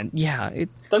 and yeah.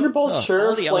 Thunderbolt,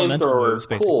 Surf,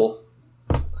 Flamethrower, cool.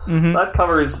 Mm-hmm. That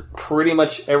covers pretty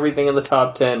much everything in the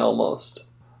top 10, almost.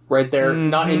 Right there,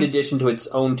 not in addition to its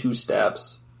own 2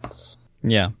 stabs.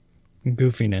 Yeah.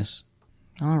 Goofiness.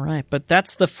 All right, but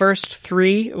that's the first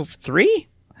 3. 3?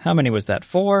 How many was that?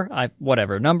 4?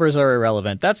 Whatever. Numbers are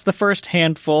irrelevant. That's the first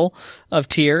handful of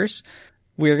tiers.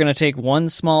 We're going to take one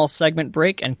small segment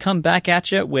break and come back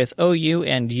at you with OU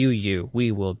and UU.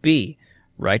 We will be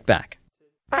right back.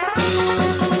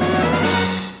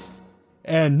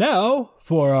 And now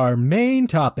for our main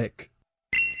topic.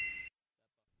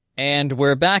 And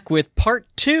we're back with part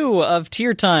 2 of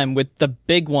Tier Time with the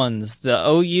big ones, the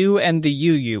OU and the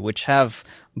UU, which have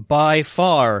by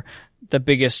far the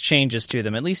biggest changes to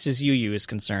them, at least as UU is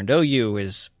concerned. OU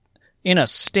is in a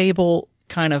stable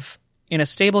kind of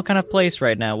place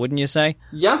right now, wouldn't you say?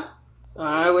 Yeah,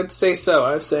 I would say so.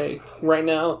 I would say right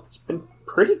now it's been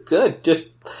pretty good.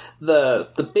 Just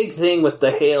the big thing with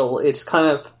the hail, it's kind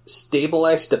of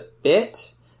stabilized a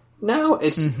bit. Now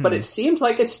but it seems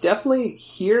like it's definitely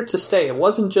here to stay. It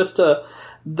wasn't just the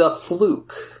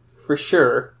fluke, for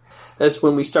sure. That's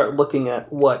when we start looking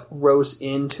at what rose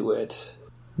into it.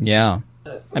 Yeah.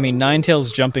 I mean,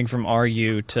 Ninetales jumping from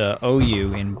RU to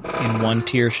OU in one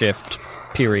tier shift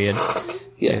period.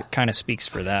 Yeah. It kind of speaks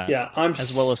for that. Yeah,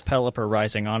 as well as Pelipper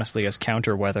rising, honestly, as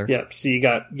counter weather. Yeah, so you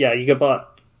got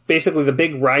basically the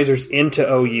big risers into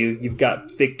OU. You've got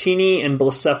Victini and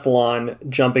Blacephalon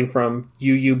jumping from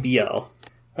UUBL.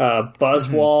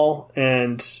 Buzzwole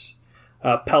and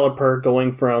Pelipper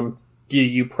going from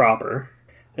UU proper.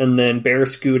 And then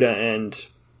Barraskewda and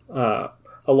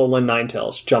Alolan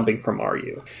Ninetales jumping from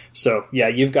RU. So, yeah,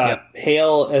 you've got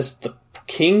Hail as the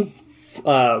king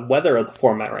weather of the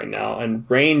format right now, and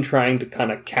Rain trying to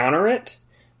kind of counter it.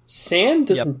 Sand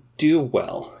doesn't do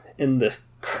well in the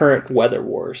current weather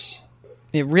wars.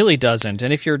 It really doesn't.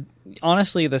 And if you're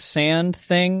honestly the sand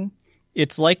thing,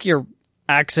 it's like you're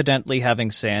accidentally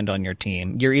having sand on your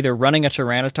team. You're either running a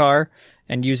Tyranitar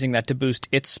and using that to boost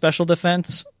its special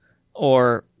defense,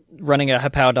 or running a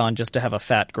Hippowdon just to have a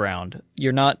fat ground.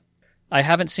 You're not I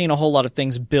haven't seen a whole lot of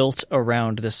things built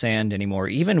around the sand anymore,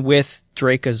 even with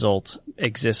Dracozolt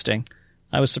existing.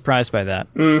 I was surprised by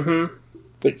that. Mm-hmm.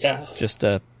 But yeah. It's just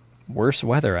worse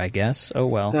weather, I guess. Oh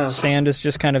well. Yeah. Sand is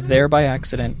just kind of there by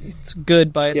accident. It's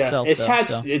good by itself,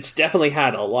 It's definitely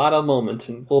had a lot of moments,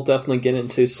 and we'll definitely get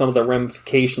into some of the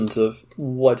ramifications of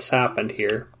what's happened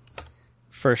here.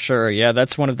 For sure, yeah,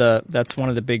 that's one of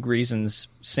the big reasons,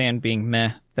 sand being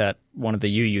meh, that one of the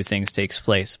UU things takes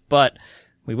place. But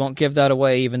we won't give that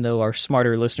away, even though our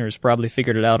smarter listeners probably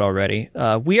figured it out already.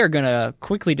 We are going to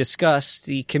quickly discuss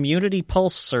the Community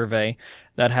Pulse survey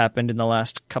that happened in the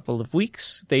last couple of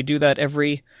weeks. They do that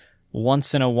every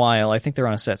once in a while. I think they're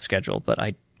on a set schedule, but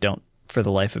I don't, for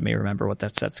the life of me, remember what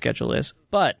that set schedule is.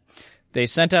 But they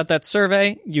sent out that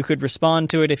survey. You could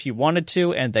respond to it if you wanted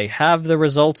to, and they have the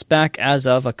results back as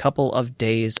of a couple of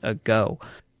days ago.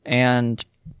 And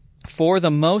for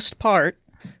the most part,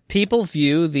 people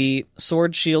view the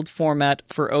Sword Shield format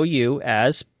for OU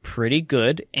as pretty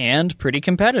good and pretty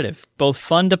competitive. Both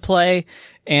fun to play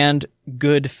and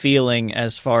good feeling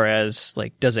as far as,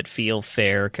 like, does it feel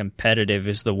fair? Competitive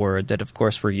is the word that, of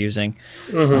course, we're using.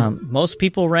 Mm-hmm. Most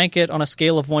people rank it on a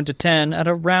scale of 1 to 10 at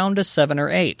around a 7 or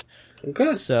 8.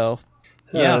 Good. So,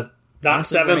 yeah. Not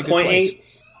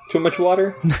 7.8? Too much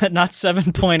water? Not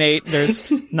 7.8.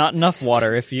 There's not enough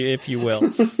water, if you will.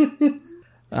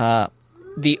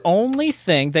 The only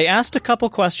thing, they asked a couple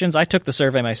questions. I took the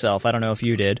survey myself. I don't know if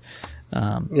you did.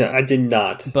 Yeah, I did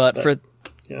not. But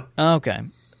yeah. Okay.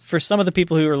 For some of the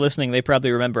people who are listening, they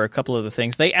probably remember a couple of the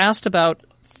things. They asked about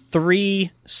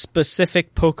 3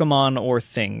 specific Pokemon or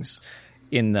things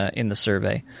in the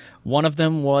survey. One of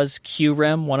them was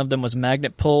Kyurem, one of them was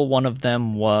Magnet Pull, one of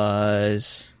them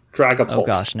was Dragapult. Oh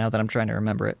gosh, now that I'm trying to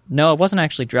remember it. No, it wasn't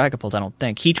actually Dragapult, I don't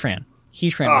think. Heatran.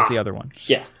 Heatran was the other one.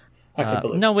 Yeah. I can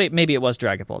believe. No, wait, maybe it was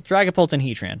Dragapult. Dragapult and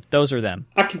Heatran. Those are them.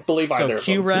 I can believe either of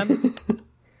them. Kyurem,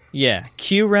 yeah,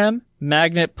 Kyurem,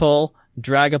 Magnet Pull,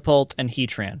 Dragapult, and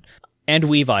Heatran. And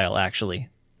Weavile, actually,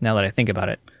 now that I think about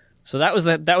it. So that was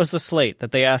the slate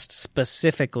that they asked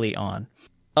specifically on.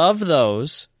 Of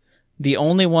those, the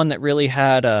only one that really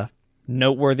had a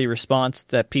noteworthy response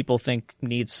that people think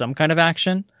needs some kind of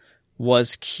action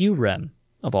was Kyurem,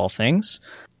 of all things.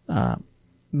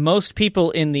 Most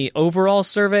people in the overall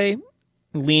survey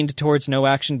leaned towards no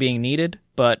action being needed,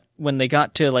 but when they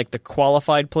got to, like, the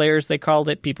qualified players, they called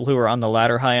it, people who are on the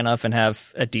ladder high enough and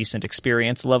have a decent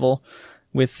experience level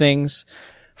with things,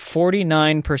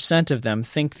 49% of them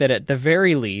think that at the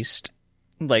very least,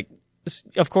 like,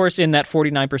 of course, in that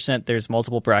 49%, there's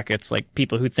multiple brackets, like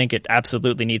people who think it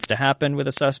absolutely needs to happen with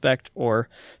a suspect, or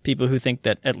people who think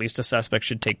that at least a suspect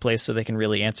should take place so they can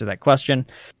really answer that question.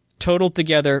 Totaled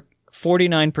together,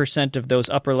 49% of those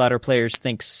upper ladder players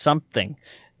think something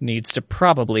needs to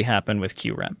probably happen with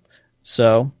Kyurem.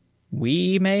 So,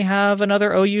 we may have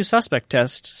another OU suspect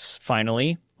test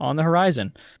finally on the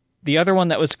horizon. The other one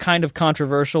that was kind of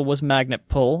controversial was Magnet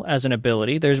Pull as an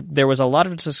ability. There was a lot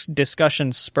of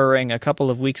discussion spurring a couple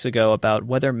of weeks ago about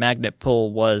whether Magnet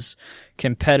Pull was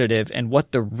competitive and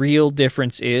what the real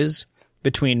difference is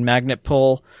between Magnet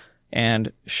Pull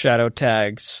and Shadow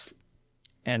Tags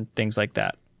and things like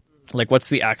that. Like, what's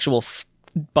the actual,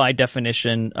 by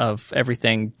definition of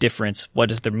everything, difference? What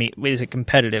does the mean? Is it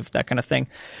competitive? That kind of thing.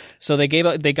 So they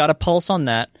got a pulse on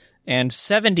that. And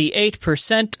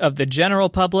 78% of the general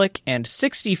public and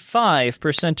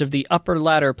 65% of the upper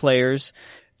ladder players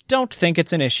don't think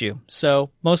it's an issue. So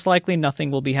most likely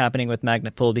nothing will be happening with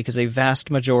Magnet Pull because a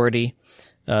vast majority,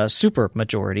 super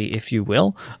majority, if you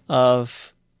will,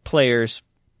 of players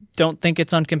don't think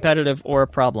it's uncompetitive or a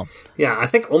problem. Yeah, I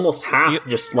think almost half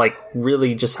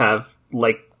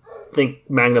think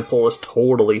Magnet Pull is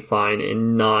totally fine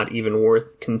and not even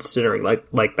worth considering.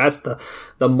 Like that's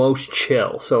the most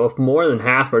chill. So if more than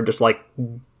half are just like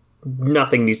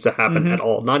nothing needs to happen at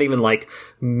all, not even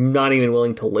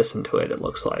willing to listen to it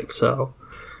looks like. So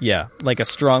yeah, like a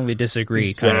strongly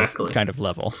disagree kind of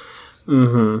level.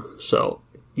 Mm-hmm. So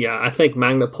yeah, I think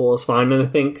Magnet Pull is fine, and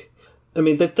I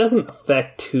mean that doesn't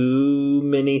affect too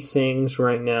many things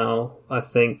right now, I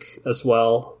think, as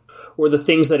well. Or the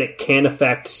things that it can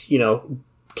affect,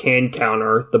 can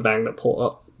counter the Magnet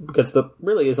Pull. Because there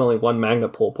really is only one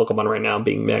Magnet Pull Pokemon right now,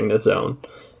 being Magnezone.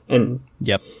 And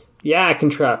yep. Yeah, it can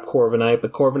trap Corviknight,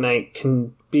 but Corviknight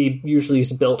can be usually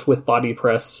built with Body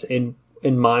Press in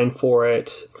mind for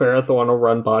it. Ferrothorn will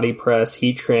run Body Press.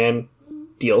 Heatran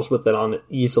deals with it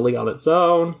easily on its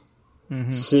own. Mm-hmm.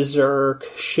 Scizor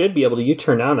should be able to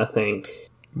U-turn out, I think.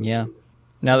 Yeah.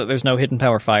 Now that there's no Hidden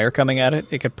Power Fire coming at it,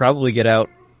 it could probably get out.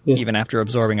 Yeah. Even after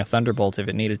absorbing a Thunderbolt if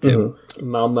it needed to.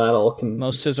 Mm-hmm. Melmetal can...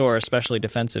 Most Scizor are especially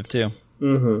defensive, too.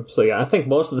 So yeah, I think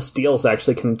most of the steals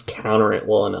actually can counter it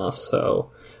well enough.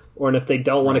 So, or if they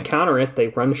don't want to counter it, they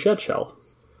run Shed Shell.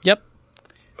 Yep.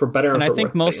 For better and I for think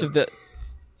worse most thing. of the...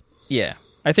 Yeah.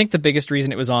 I think the biggest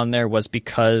reason it was on there was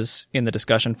because in the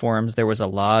discussion forums there was a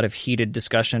lot of heated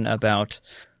discussion about,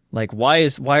 like, why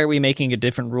are we making a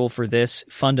different rule for this?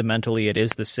 Fundamentally, it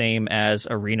is the same as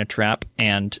Arena Trap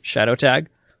and Shadow Tag.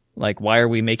 Like, why are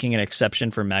we making an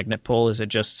exception for Magnet Pull? Is it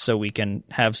just so we can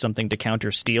have something to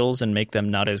counter steals and make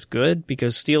them not as good?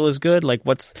 Because steal is good? Like,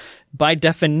 what's, by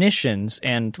definitions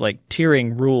and, like,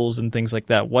 tiering rules and things like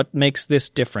that, what makes this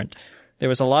different? There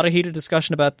was a lot of heated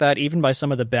discussion about that, even by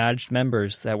some of the badged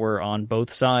members that were on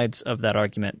both sides of that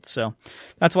argument. So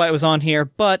that's why it was on here,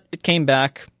 but it came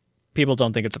back. People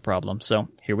don't think it's a problem, so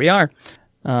here we are.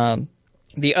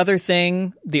 The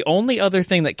only other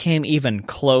thing that came even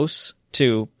close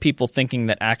to people thinking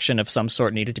that action of some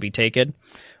sort needed to be taken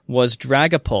was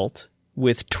Dragapult,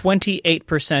 with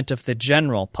 28% of the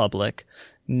general public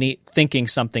thinking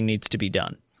something needs to be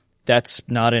done. That's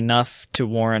not enough to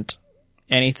warrant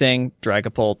anything.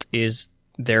 Dragapult is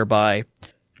thereby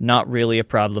not really a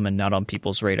problem and not on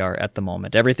people's radar at the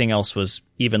moment. Everything else was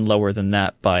even lower than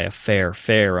that by a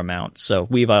fair amount. So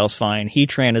Weavile's fine,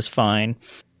 Heatran is fine,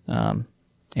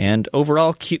 and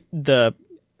overall the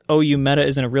OU meta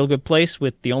is in a real good place,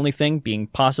 with the only thing being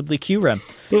possibly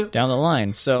QREM down the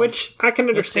line. So, which I can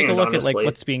understand. Let's take a look honestly. at like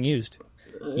what's being used.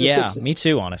 Yeah, me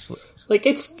too, honestly. Like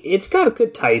it's got a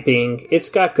good typing. It's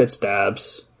got good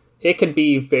stabs. It could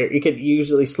be it could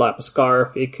usually slap a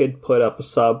Scarf. It could put up a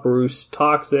sub Bruce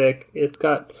Toxic. It's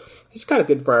got a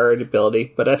good variety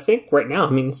ability. But I think right now, I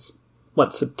mean, it's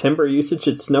September usage.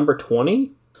 It's number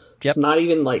 20. Yep. It's not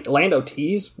even like Land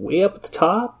OT's way up at the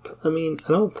top. I mean,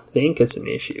 I don't think it's an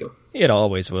issue. It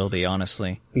always will be,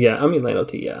 honestly. Yeah, I mean Land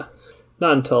OT, yeah.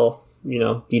 Not until,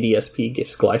 BDSP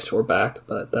gets Glysaur back,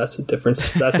 but that's a different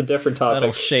topic.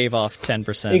 That'll shave off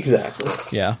 10%. Exactly.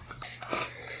 Yeah.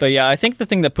 But yeah, I think the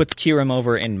thing that puts Kyurem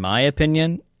over, in my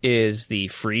opinion, is the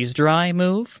Freeze Dry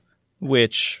move,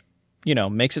 which,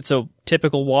 makes it so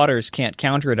typical waters can't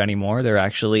counter it anymore. They're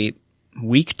actually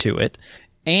weak to it.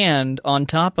 And on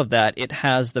top of that, it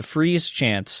has the freeze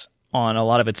chance on a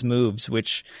lot of its moves,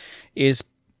 which is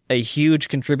a huge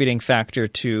contributing factor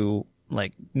to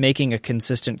like making a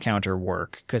consistent counter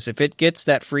work. Because if it gets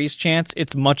that freeze chance,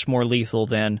 it's much more lethal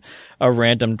than a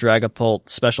random Dragapult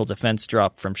special defense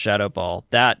drop from Shadow Ball.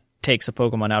 That takes a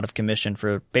Pokemon out of commission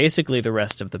for basically the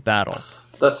rest of the battle.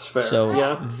 That's fair. So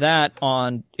yeah. That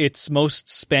on its most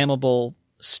spammable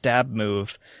stab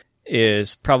move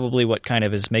is probably what kind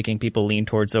of is making people lean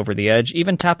towards Over the Edge.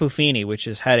 Even Tapu Fini, which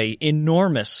has had an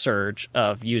enormous surge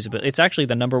of usability. It's actually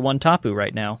the number 1 Tapu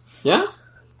right now. Yeah?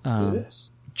 It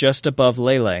is. Just above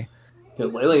Lele. Yeah,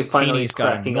 Lele finally Fini's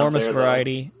got cracking enormous up there,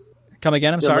 variety. Come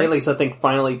again, I'm sorry? Lele's, I think,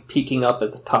 finally peaking up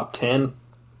at the top 10. I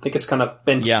think it's kind of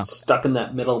been stuck in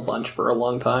that middle bunch for a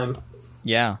long time.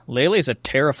 Yeah, Lele's a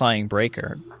terrifying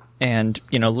breaker. And,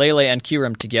 Lele and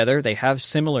Kyurem together, they have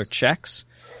similar checks.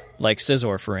 Like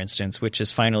Scizor, for instance, which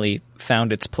has finally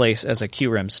found its place as a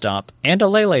Kyurem stop and a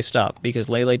Lele stop, because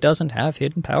Lele doesn't have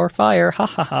Hidden Power Fire. Ha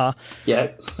ha ha.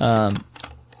 Yet.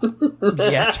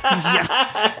 Yet.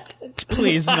 Yeah.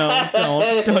 Please,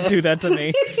 no. Don't do that to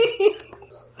me.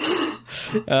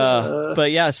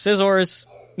 But yeah, Scizor is,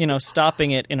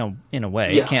 stopping it in a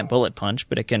way. Yeah. It can't bullet punch,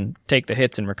 but it can take the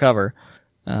hits and recover.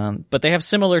 But they have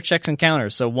similar checks and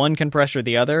counters, so one can pressure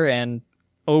the other and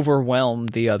overwhelm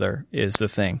the other is the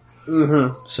thing.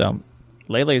 Mm-hmm. So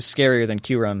Lele is scarier than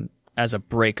Kyurem as a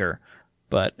breaker,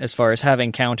 but as far as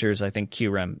having counters, I think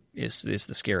Kyurem is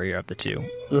the scarier of the two.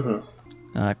 Mm-hmm.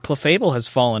 Clefable has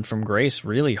fallen from grace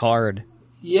really hard.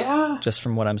 Yeah. Just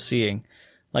from what I'm seeing.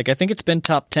 Like, I think it's been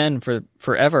top 10 for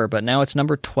forever, but now it's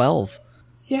number 12.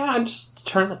 Yeah, I'm just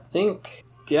trying to think.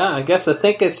 Yeah, I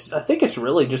think it's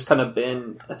really just kind of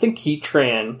been, I think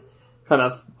Heatran kind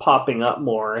of popping up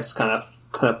more has kind of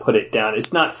put it down.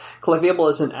 It's not, Clefable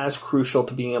isn't as crucial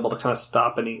to being able to kind of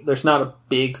stop any, there's not a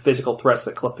big physical threat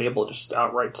that Clefable just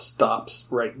outright stops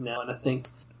right now. And I think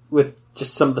with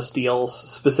just some of the steals,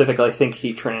 specifically, I think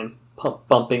Heatran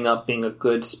bumping up being a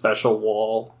good special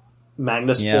wall,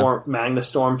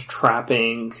 Magnastorm's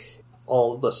trapping,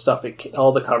 all the stuff,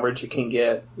 all the coverage it can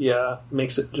get,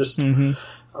 makes it just a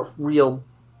real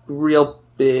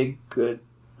big, good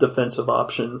offensive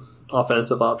option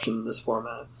in this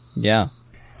format. Yeah.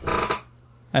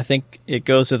 I think it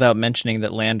goes without mentioning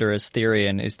that Landorus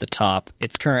Therian is the top.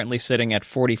 It's currently sitting at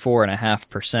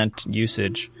 44.5%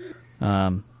 usage.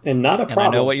 And not a problem.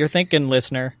 And I know what you're thinking,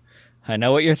 listener.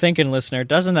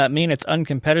 Doesn't that mean it's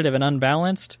uncompetitive and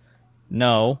unbalanced?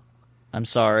 No. I'm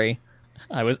sorry.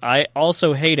 I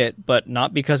also hate it, but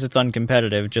not because it's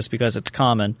uncompetitive, just because it's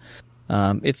common.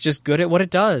 It's just good at what it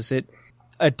does. It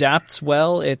adapts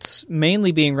well. It's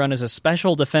mainly being run as a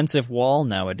special defensive wall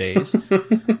nowadays.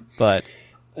 But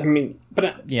given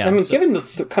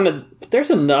the there's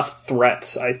enough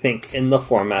threats, I think, in the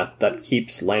format that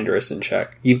keeps Landorus in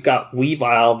check. You've got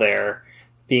Weavile there,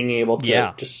 being able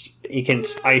to he can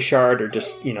Ice Shard or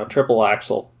just, triple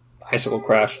Icicle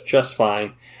Crash just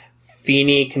fine.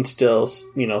 Feeny can still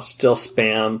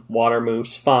spam. Water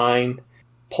moves fine.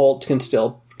 Pult can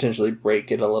still potentially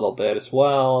break it a little bit as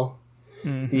well.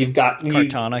 Mm-hmm. You've got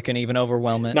Kartana can even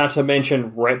overwhelm it. Not to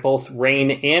mention both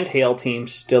Rain and Hail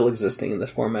teams still existing in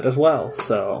this format as well.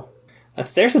 So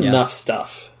there's enough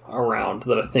stuff around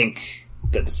that I think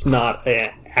that it's not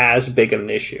as big of an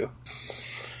issue.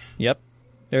 Yep.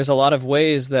 There's a lot of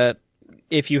ways that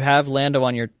if you have Lando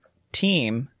on your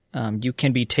team, you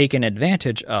can be taken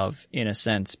advantage of, in a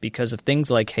sense, because of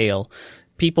things like Hail.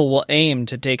 People will aim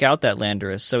to take out that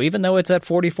Landorus. So even though it's at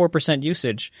 44%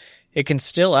 usage, it can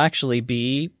still actually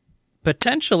be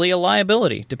potentially a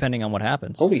liability, depending on what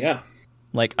happens. Oh, yeah.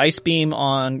 Like Ice Beam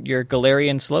on your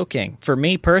Galarian Slowking. For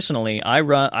me, personally, I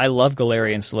love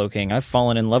Galarian Slowking. I've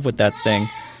fallen in love with that thing.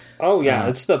 Oh, yeah.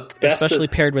 It's the best. Especially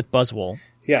paired with Buzzwole.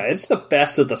 Yeah, it's the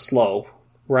best of the slow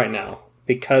right now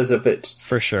because of its...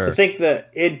 For sure. I think that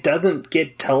it doesn't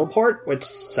get teleport, which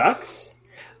sucks,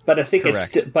 but I think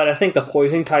but I think the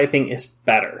poison typing is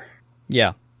better.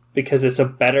 Yeah. Because it's a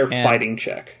better fighting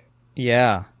check.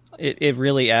 Yeah. It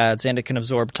really adds, and it can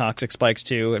absorb toxic spikes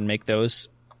too and make those...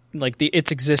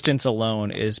 its existence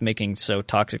alone is making so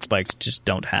toxic spikes just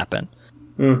don't happen.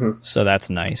 Mm-hmm. So that's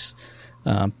nice.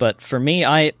 But for me,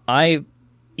 I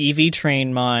EV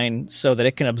train mine so that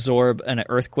it can absorb an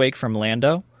earthquake from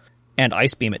Lando and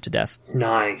Ice Beam it to death.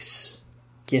 Nice.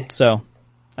 Yeah. So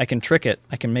I can trick it.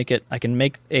 I can make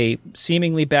a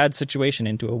seemingly bad situation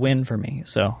into a win for me.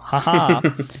 So, haha.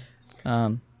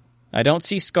 I don't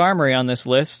see Skarmory on this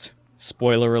list.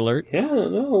 Spoiler alert. Yeah,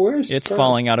 no, where's It's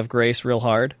falling out of grace real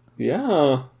hard.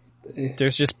 Yeah.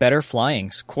 There's just better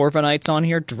flyings. Corviknight's on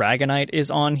here. Dragonite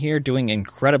is on here, doing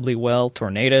incredibly well.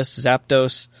 Tornadus,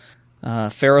 Zapdos.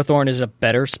 Ferrothorn is a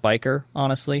better spiker,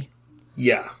 honestly.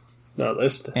 Yeah. No,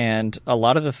 there's... And a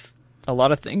lot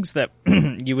of things that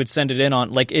you would send it in on,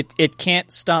 like it can't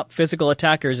stop physical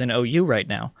attackers in OU right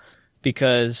now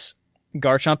because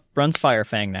Garchomp runs Fire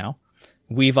Fang now.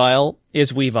 Weavile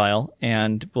is Weavile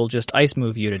and will just ice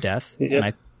move you to death. Yeah.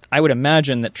 And I would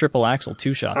imagine that Triple Axle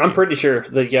two-shots I'm pretty sure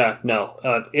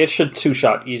that, it should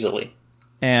two-shot easily.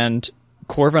 And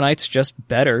Corviknight's just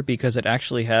better because it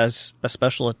actually has a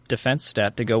special defense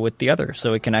stat to go with the other,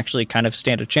 so it can actually kind of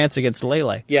stand a chance against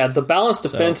Lele. Yeah, the balanced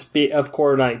defense of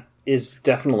Corviknight is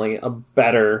definitely a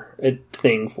better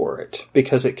thing for it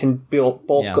because it can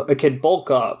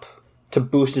bulk up to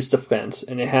boost its defense,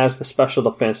 and it has the special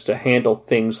defense to handle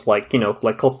things like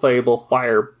Clefable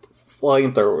Fire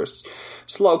flamethrowers,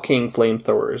 Slowking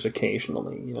flamethrowers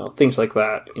occasionally, things like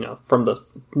that, from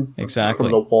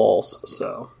the walls.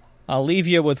 So I'll leave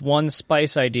you with one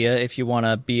spice idea if you want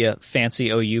to be a fancy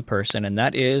OU person, and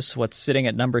that is what's sitting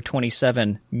at number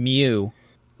 27, Mew.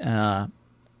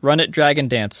 Run it Dragon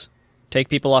Dance. Take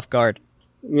people off guard.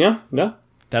 Yeah.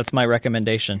 That's my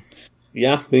recommendation.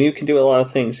 Yeah, Mew can do a lot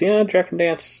of things. Yeah, Dragon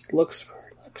Dance looks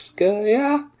good,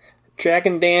 yeah.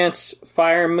 Dragon Dance,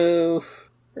 Fire move,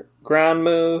 Ground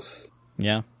move.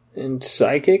 Yeah. And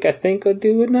Psychic, I think, would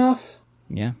do enough.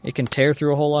 Yeah, it can tear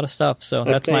through a whole lot of stuff. So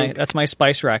that's my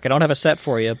spice rack. I don't have a set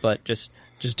for you, but just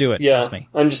do it. Yeah, trust me.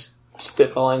 I'm just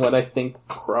spitballing what I think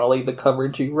probably the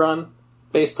coverage you run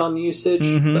based on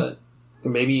usage, but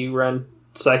maybe you run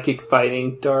Psychic,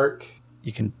 Fighting, Dark.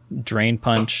 You can Drain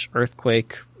Punch,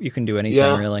 Earthquake. You can do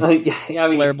anything, really.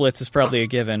 Flare Blitz is probably a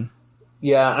given.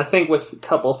 Yeah, I think with a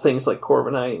couple things like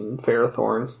Corviknight and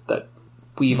Ferrothorn, that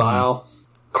Weavile,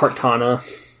 Kartana.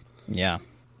 Yeah.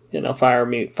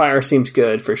 Fire seems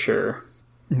good for sure.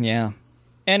 Yeah.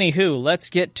 Anywho, let's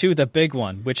get to the big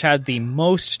one, which had the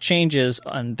most changes,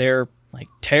 and they're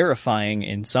terrifying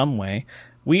in some way.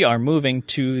 We are moving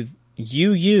to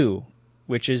UU,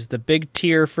 which is the big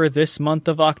tier for this month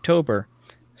of October.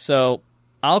 So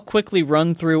I'll quickly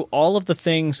run through all of the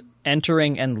things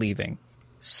entering and leaving.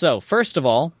 So first of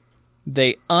all,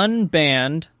 they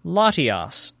unbanned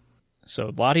Latias.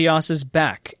 So Latias is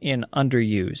back in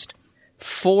underused.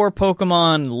 4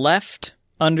 Pokemon left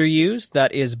underused.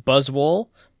 That is Buzzwole,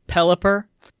 Pelipper,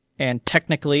 and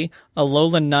technically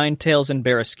Alolan Ninetales and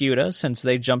Barraskewda, since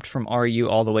they jumped from RU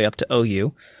all the way up to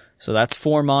OU. So that's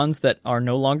 4 Mons that are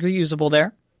no longer usable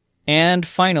there. And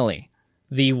finally,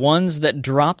 the ones that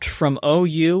dropped from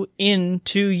OU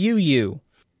into UU.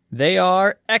 They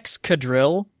are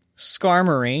Excadrill,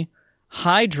 Skarmory,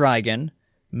 Hydreigon,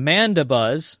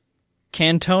 Mandibuzz,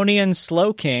 Cantonian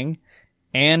Slowking,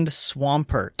 and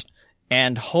Swampert.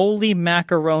 And holy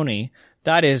macaroni,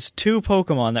 that is 2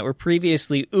 Pokemon that were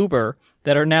previously uber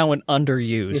that are now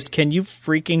underused. Can you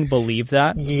freaking believe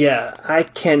that? Yeah, I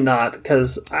cannot,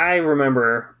 because I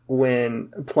remember when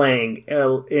playing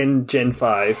in Gen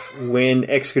 5, when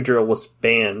Excadrill was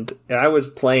banned, and I was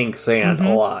playing Sand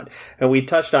a lot, and we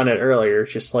touched on it earlier,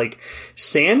 just like,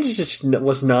 Sand just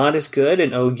was not as good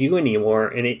in OU anymore,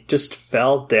 and it just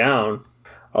fell down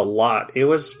a lot. It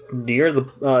was near the,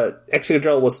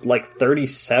 Excadrill was like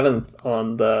 37th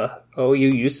on the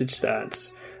OU usage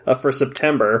stats for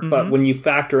September, but when you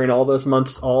factor in all those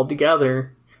months all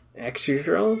together,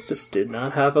 Excadrill just did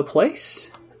not have a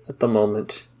place at the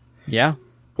moment. Yeah.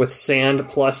 With Sand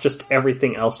plus just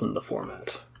everything else in the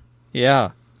format. Yeah.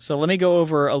 So let me go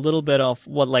over a little bit of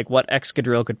what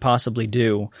Excadrill could possibly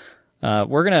do.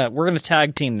 We're gonna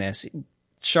tag team this.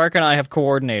 Shark and I have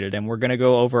coordinated, and we're gonna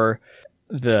go over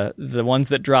the ones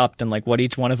that dropped and like what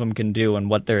each one of them can do and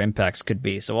what their impacts could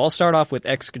be. So I'll start off with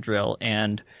Excadrill,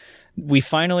 and we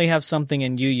finally have something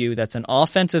in UU that's an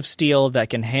offensive steel that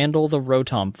can handle the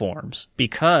Rotom forms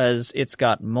because it's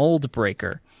got Mold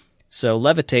Breaker. So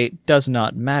Levitate does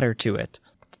not matter to it.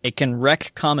 It can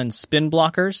wreck common spin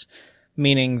blockers,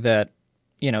 meaning that,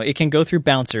 it can go through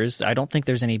bouncers. I don't think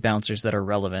there's any bouncers that are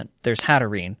relevant. There's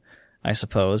Hatterene, I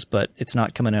suppose, but it's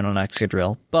not coming in on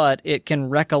Excadrill. But it can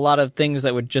wreck a lot of things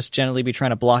that would just generally be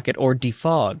trying to block it or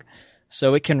defog.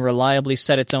 So it can reliably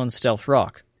set its own Stealth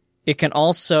Rock. It can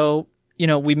also,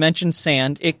 we mentioned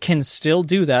Sand. It can still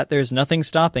do that. There's nothing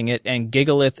stopping it, and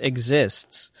Gigalith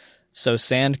exists. So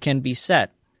Sand can be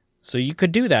set. So you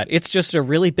could do that. It's just a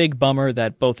really big bummer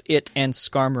that both it and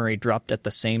Skarmory dropped at the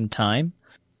same time.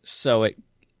 So it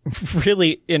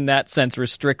really, in that sense,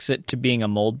 restricts it to being a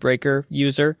Mold Breaker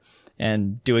user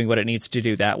and doing what it needs to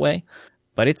do that way.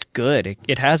 But it's good.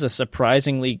 It has a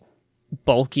surprisingly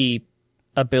bulky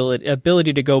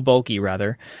ability to go bulky,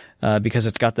 rather, because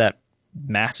it's got that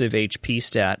massive HP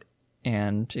stat.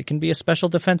 And it can be a special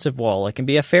defensive wall. It can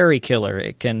be a fairy killer.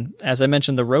 It can, as I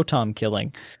mentioned, the Rotom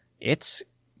killing. It's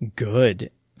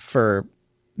good for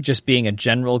just being a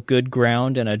general good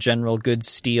ground and a general good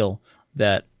steel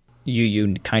that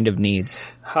UU kind of needs.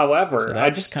 However, So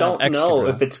I just don't know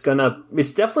if it's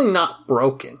definitely not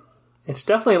broken. It's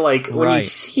definitely like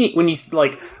when you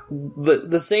like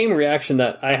the same reaction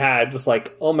that I had was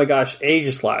like, oh my gosh,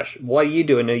 Aegislash, what are you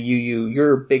doing to UU?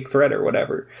 You're a big threat or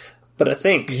whatever. But I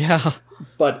think,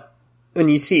 but when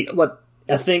you see what,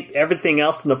 I think everything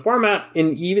else in the format,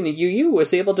 and even the UU,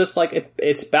 was able to just like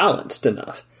it's balanced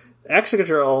enough.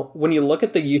 Excadrill, when you look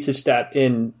at the usage stat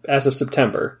as of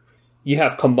September, you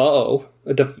have Kommo,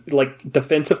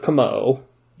 defensive Kommo.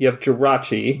 You have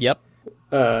Jirachi.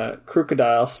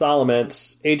 Crocodile,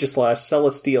 Salamence, Aegislash,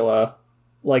 Celesteela.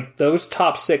 Like those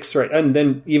top 6, right? And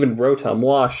then even Rotom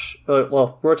Wash.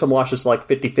 Rotom Wash is like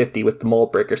 50-50 with the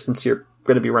Mold Breaker since you're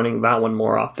going to be running that one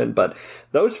more often. But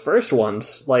those first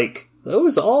ones, like,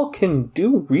 those all can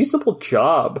do a reasonable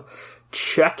job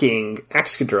checking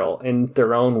Excadrill in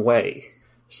their own way.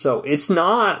 So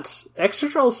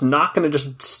Excadrill's not going to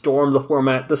just storm the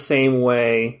format the same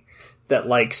way that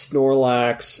like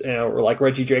Snorlax or like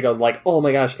Regidrago, like, oh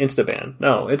my gosh, Instaban.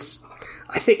 No,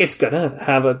 I think it's going to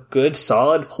have a good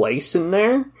solid place in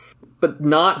there, but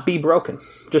not be broken.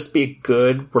 Just be a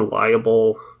good,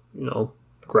 reliable,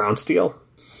 ground steel.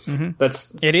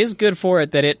 It is good for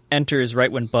it that it enters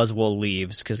right when Buzzwole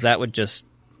leaves, because that would just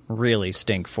really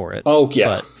stink for it. Oh,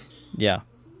 yeah.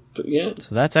 But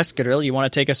so that's Excadrill. You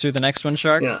want to take us through the next one,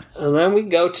 Shark? Yeah. And then we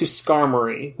go to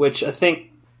Skarmory, which I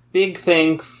think, big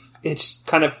thing, it's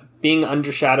kind of being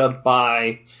undershadowed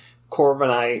by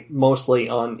Corviknight mostly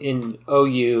in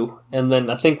OU. And then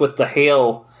I think with the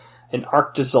Hail and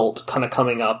Arctozolt kind of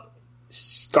coming up,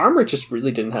 Skarmory just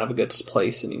really didn't have a good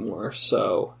place anymore.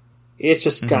 So it's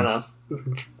just kind of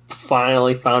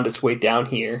finally found its way down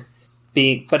here.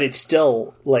 But it's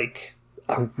still like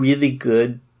a really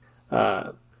good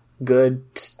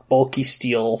bulky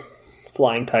steel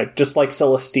flying type, just like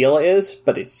Celesteela is,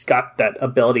 but it's got that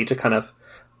ability to kind of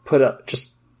put up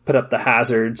the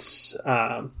hazards,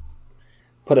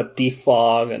 put up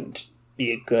defog, and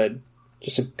be a good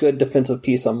defensive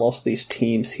piece on most of these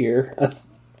teams here.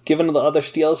 Given the other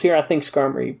steels here, I think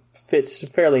Skarmory fits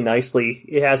fairly nicely.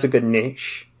 It has a good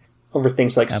niche over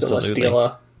things like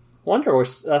Celesteela.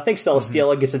 I think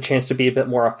Celesteela gets a chance to be a bit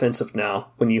more offensive now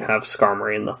when you have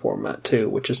Skarmory in the format too,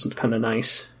 which is kind of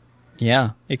nice.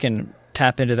 Yeah, it can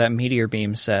tap into that Meteor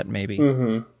Beam set maybe.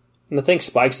 And I think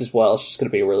Spikes as well is just going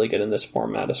to be really good in this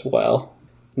format as well.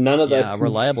 None of a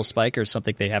reliable spiker is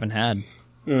something they haven't had.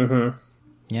 Mm-hmm.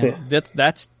 Yeah,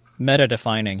 that's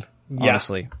meta-defining,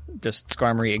 honestly. Just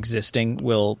Skarmory existing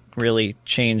will really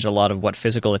change a lot of what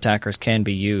physical attackers can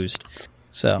be used.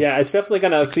 So yeah, it's definitely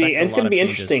going to be, and it's going to be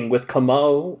interesting with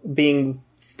Kamo being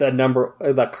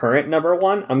the current number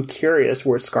one. I'm curious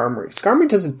where Skarmory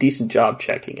does a decent job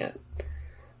checking it.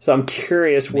 So I'm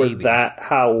curious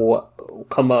how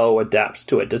Kamo adapts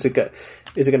to it. Is it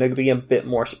going to be a bit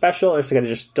more special, or is it going to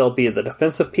just still be the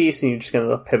defensive piece, and you're just going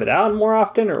to pivot out more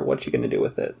often, or what you going to do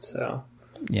with it? So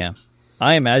yeah,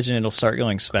 I imagine it'll start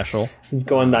going special.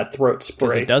 Going that throat spray,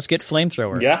 because it does get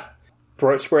flamethrower. Yeah,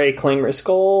 throat spray, Klingrit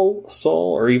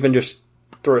Soul, or even just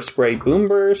throat spray, Boom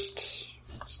Burst.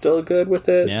 Still good with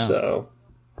it. Yeah. So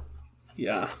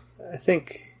yeah, I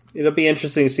think it'll be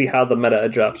interesting to see how the meta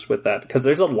adjusts with that, because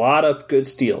there's a lot of good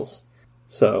steals.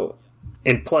 So,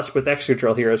 and plus with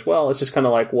Excadrill here as well, it's just kind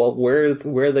of like, well, where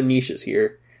are the niches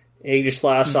here?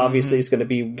 Aegislash obviously is going to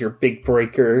be your big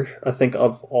breaker, I think,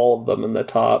 of all of them in the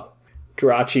top.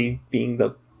 Jirachi being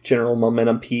the general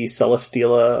momentum piece,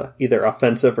 Celesteela either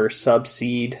offensive or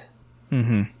sub-seed.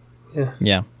 Mm-hmm.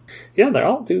 Yeah, they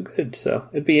all do good, so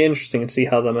it'd be interesting to see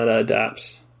how the meta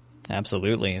adapts.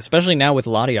 Absolutely, especially now with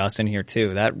Latios in here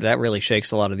too. That really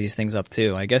shakes a lot of these things up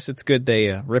too. I guess it's good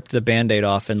they ripped the Band-Aid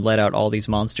off and let out all these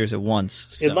monsters at once.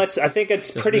 So I think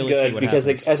it's pretty really good because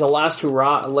as a last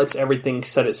hurrah, it lets everything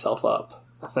set itself up.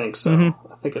 I think so.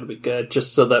 Mm-hmm. I think it'll be good,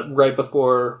 just so that right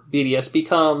before BDSP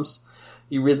comes,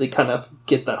 you really kind of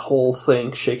get that whole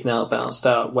thing shaken out, balanced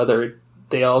out. Whether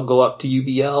they all go up to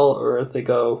UBL or if they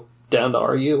go down to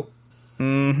RU.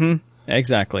 Mm-hmm.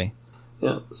 Exactly.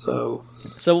 Yeah, so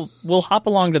we'll hop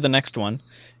along to the next one,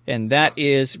 and that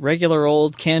is regular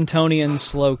old Cantonian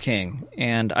Slowking.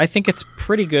 And I think it's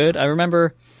pretty good. I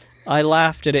remember I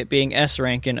laughed at it being S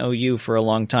rank in OU for a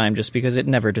long time just because it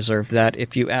never deserved that,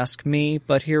 if you ask me,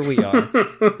 but here we are.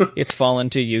 It's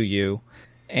fallen to UU.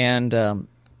 And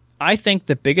I think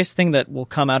the biggest thing that will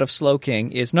come out of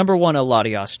Slowking is, number one, a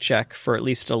Latios check for at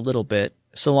least a little bit,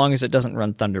 so long as it doesn't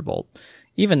run Thunderbolt.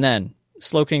 Even then,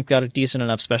 Slowking got a decent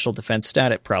enough special defense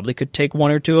stat, it probably could take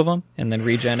one or two of them and then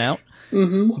regen out.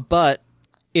 Mm-hmm. But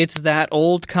it's that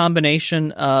old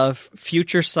combination of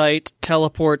Future Sight,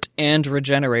 Teleport, and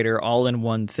Regenerator all in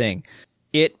one thing.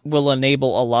 It will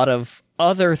enable a lot of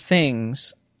other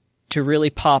things to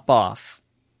really pop off.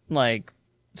 Like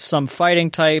some fighting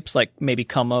types, like maybe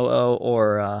Kamoo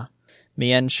or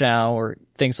Mienshao or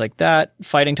things like that.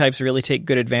 Fighting types really take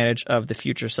good advantage of the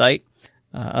Future Sight.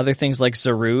 Other things like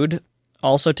Zarude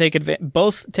also take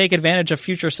advantage of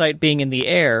Future Sight being in the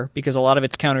air, because a lot of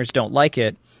its counters don't like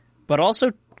it, but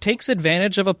also takes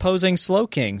advantage of opposing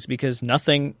Slowkings, because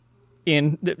nothing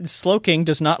in Slowking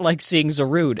does not like seeing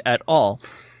Zarude at all.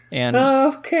 And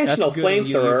occasional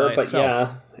flamethrower, but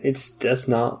yeah, it does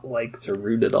not like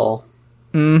Zarude at all.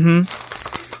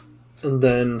 Mm-hmm. And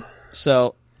then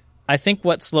so I think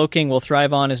what Slowking will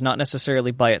thrive on is not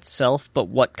necessarily by itself, but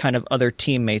what kind of other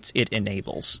teammates it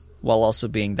enables, while also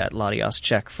being that Latios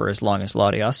check for as long as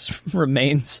Latios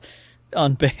remains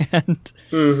unbanned.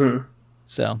 Mm-hmm.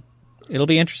 So it'll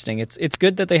be interesting. It's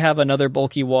good that they have another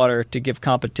bulky water to give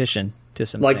competition to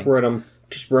some like things.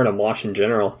 Rotom Wash in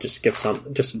general. Just give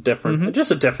just a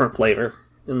different flavor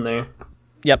in there.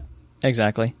 Yep,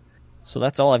 exactly. So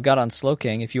that's all I've got on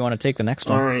Slowking, if you want to take the next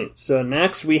one. Alright, so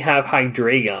next we have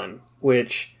Hydreigon,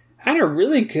 which had a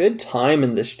really good time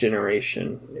in this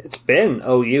generation. It's been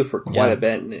OU for quite a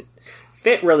bit, and it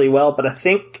fit really well, but I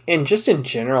think, and just in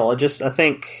general, I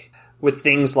think with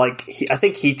things like, I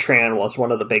think Heatran was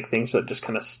one of the big things that just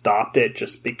kind of stopped it,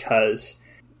 just because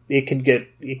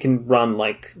it can run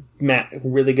like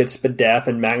really good Spadef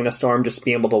and Magnastorm, just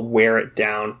be able to wear it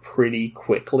down pretty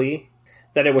quickly.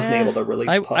 That it wasn't able to really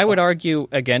I would argue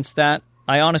against that.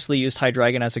 I honestly used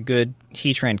Hydreigon as a good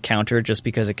Heatran counter just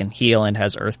because it can heal and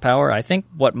has Earth Power. I think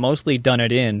what mostly done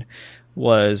it in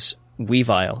was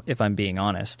Weavile, if I'm being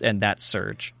honest, and that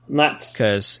Surge.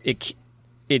 Because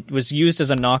it was used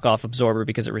as a knockoff absorber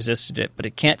because it resisted it, but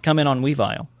it can't come in on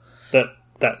Weavile.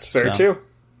 That's fair too.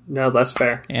 No, that's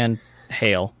fair. And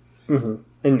Hail. Mm-hmm.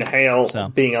 And Hail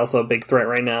being also a big threat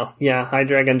right now. Yeah,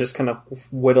 Hydreigon just kind of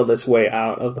whittled its way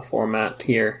out of the format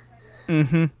here.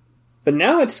 Mm-hmm. But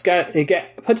now it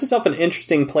puts itself in an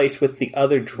interesting place with the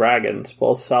other dragons,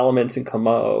 both Salamence and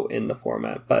Kamoo in the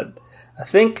format. But I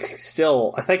think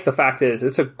the fact is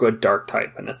it's a good dark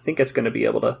type, and I think it's going to be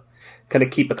able to kind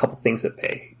of keep a couple things at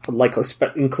bay, like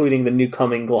including the new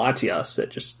coming Glatios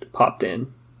that just popped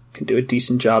in. Can do a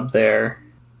decent job there.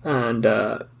 And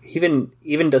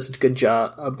even does a good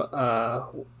job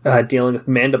dealing with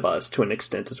Mandibuzz to an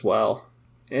extent as well.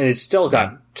 And it's still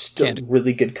got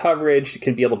really good coverage. It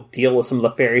can be able to deal with some of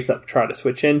the fairies that try to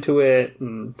switch into it.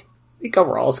 And I think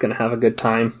overall it's going to have a good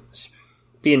time.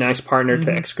 Be a nice partner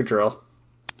to Excadrill.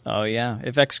 Oh, yeah.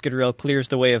 If Excadrill clears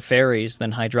the way of fairies,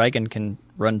 then Hydreigon can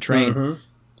run train.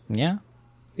 Yeah.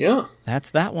 Yeah.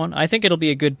 That's that one. I think it'll be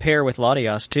a good pair with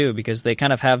Latias, too, because they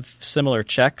kind of have similar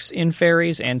checks in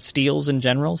fairies and steels in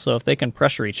general, so if they can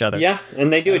pressure each other. Yeah,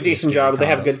 and they do a decent job. They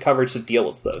have good coverage to deal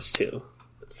with those, too.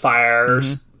 Fire,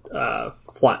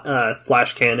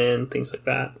 flash cannon, things like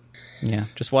that. Yeah,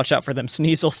 just watch out for them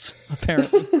Sneasels,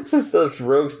 apparently. Those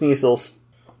rogue Sneasels.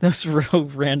 Those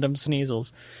rogue random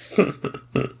Sneasels.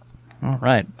 All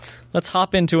right. Let's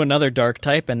hop into another dark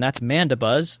type, and that's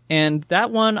Mandibuzz. And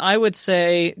that one, I would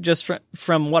say, just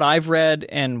from what I've read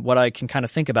and what I can kind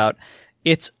of think about,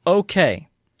 it's okay.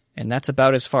 And that's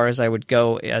about as far as I would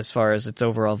go as far as its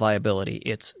overall viability.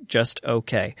 It's just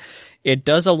okay. It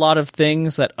does a lot of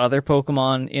things that other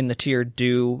Pokemon in the tier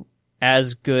do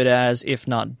as good as, if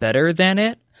not better than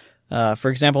it. For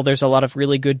example, there's a lot of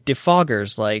really good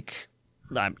defoggers, like...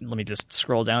 let me just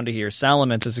scroll down to here.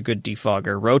 Salamence is a good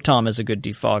defogger. Rotom is a good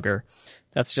defogger.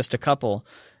 That's just a couple.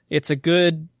 It's a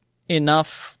good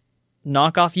enough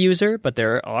knockoff user, but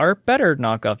there are better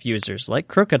knockoff users, like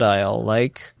Crocodile,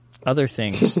 like other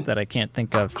things that I can't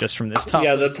think of just from this top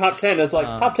list. The top 10 is like,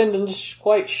 top 10 doesn't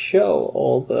quite show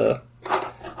all the...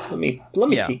 Let me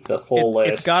peek the full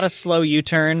list. It's got a slow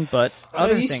U-turn, but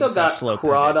other things still got have slow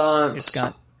Crawdont. It's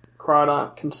got...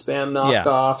 Crawdont can spam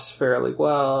knockoffs fairly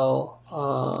well.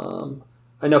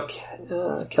 I know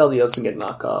Keldeo doesn't get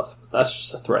knockoff. But that's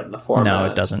just a threat in the format. No,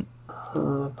 it doesn't.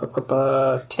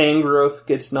 Tangrowth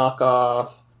gets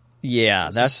knockoff. Yeah,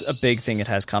 that's a big thing it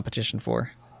has competition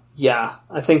for. Yeah,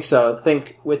 I think so. I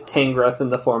think with Tangrowth in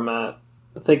the format,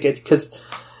 because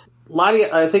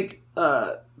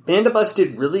Mandibuzz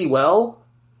did really well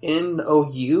in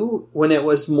OU when it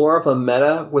was more of a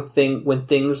meta when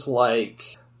things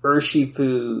like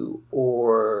Urshifu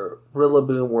or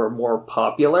Rillaboom were more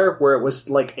popular, where it was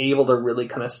like able to really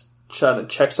kind of try to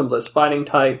check some of those fighting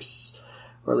types,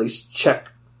 or at least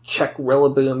check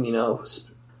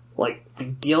Rillaboom,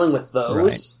 like dealing with those.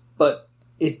 Right. But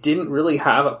it didn't really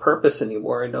have a purpose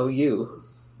anymore in OU.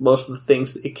 Most of the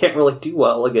things, it can't really do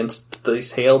well against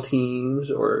these hail teams,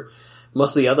 or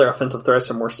most of the other offensive threats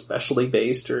are more specially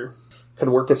based or could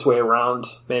work its way around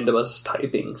Mandibuzz's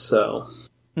typing, so...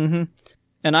 Mm-hmm.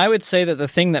 And I would say that the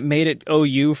thing that made it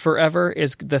OU forever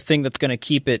is the thing that's going to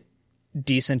keep it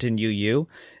decent in UU.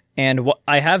 And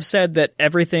I have said that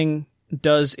everything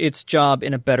does its job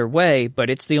in a better way, but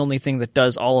it's the only thing that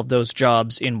does all of those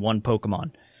jobs in one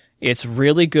Pokemon. It's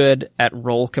really good at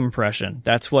roll compression.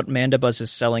 That's what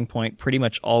Mandibuzz's selling point pretty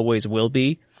much always will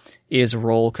be, is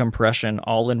roll compression.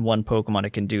 All in one Pokemon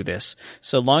it can do this.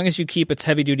 So long as you keep its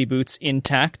heavy-duty boots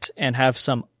intact and have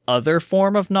some other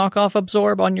form of knockoff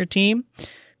absorb on your team,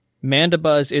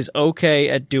 Mandibuzz is okay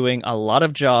at doing a lot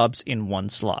of jobs in one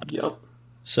slot. Yep.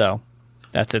 So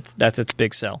that's its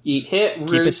big sell. Eat, hit,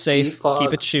 keep roost, it safe, defog,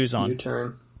 keep its shoes on.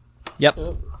 U-turn. Yep.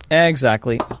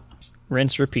 Exactly.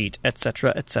 Rinse, repeat,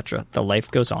 etc., etc. The life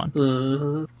goes on.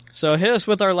 Mm-hmm. So hit us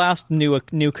with our last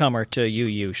newcomer to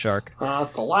UU, Shark.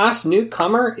 The last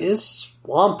newcomer is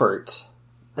Swampert.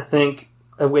 I think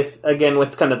with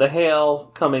kind of the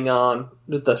hail coming on,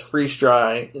 with the freeze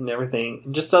dry and everything,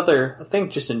 and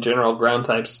just in general, ground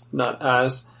types not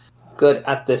as good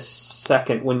at this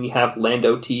second when you have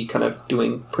Lando T kind of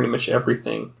doing pretty much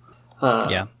everything.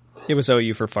 Yeah. It was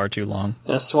OU for far too long.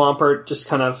 Swampert just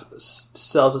kind of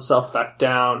sells itself back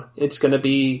down. It's going to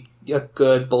be a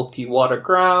good, bulky water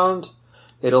ground.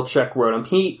 It'll check Rotom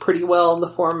Heat pretty well in the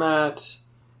format.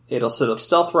 It'll set up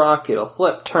Stealth Rock. It'll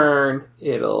flip turn.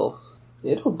 It'll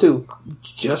do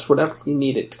just whatever you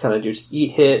need it to kind of just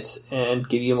eat hits and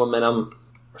give you momentum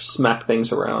or smack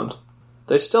things around.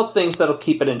 There's still things that'll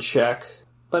keep it in check,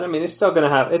 but I mean, it's going to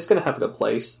have a good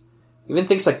place. Even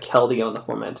things like Keldeo in the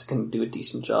formats can do a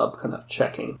decent job kind of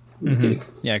checking. Mm-hmm.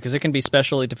 Yeah, because it can be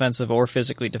specially defensive or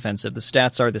physically defensive. The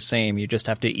stats are the same. You just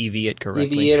have to EV it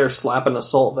correctly. EV it or slap an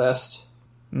Assault Vest.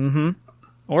 Mm-hmm.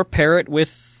 Or pair it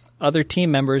with other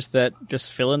team members that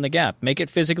just fill in the gap. Make it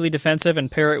physically defensive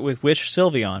and pair it with Wish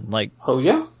Sylveon. Oh,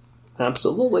 yeah.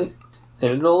 Absolutely.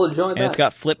 And it'll enjoy that. And it's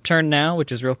got Flip Turn now,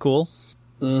 which is real cool.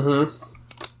 Mm-hmm.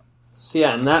 So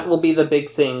yeah, and that will be the big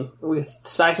thing. With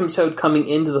Seismitoad coming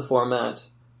into the format,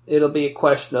 it'll be a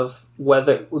question of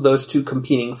whether those two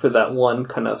competing for that one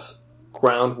kind of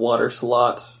groundwater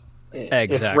slot.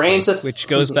 Exactly. Which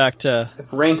goes back to...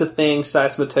 If Rain's a thing,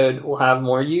 Seismitoad will have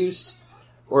more use.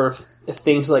 Or if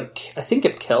things like... I think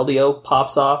if Keldeo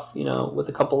pops off, with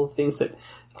a couple of things that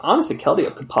honestly,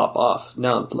 Keldeo could pop off.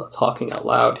 Now I'm talking out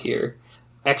loud here.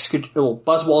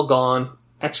 Buzzwole gone.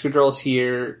 Excadrill's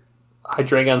here.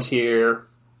 Hydreigon's here.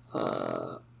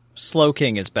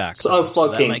 Slowking is back. Slowking.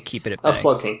 So that might keep it at bay.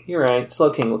 Slowking. You're right.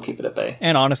 Slowking will keep it at bay.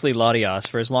 And honestly, Latias,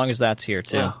 for as long as that's here,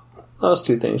 too. Yeah. Those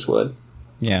two things would.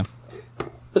 Yeah.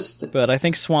 But I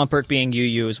think Swampert being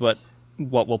UU is what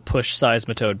will push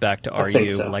Seismitoad back to RU,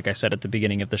 so. like I said at the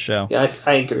beginning of the show. Yeah,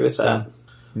 I agree with that.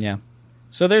 Yeah.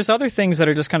 So there's other things that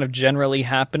are just kind of generally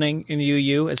happening in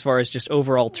UU as far as just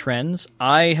overall trends.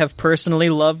 I have personally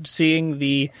loved seeing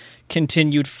the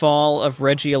continued fall of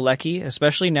Regieleki,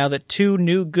 especially now that 2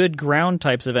 new good ground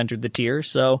types have entered the tier.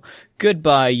 So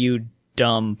goodbye, you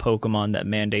dumb Pokemon that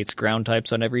mandates ground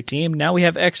types on every team. Now we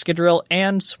have Excadrill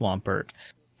and Swampert.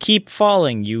 Keep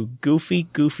falling, you goofy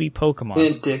Pokemon.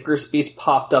 And Diggersby's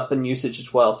popped up in usage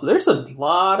as well. So there's a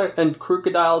lot of... And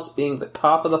Crocodiles being the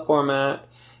top of the format.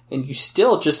 And you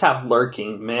still just have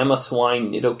Lurking, Mamoswine,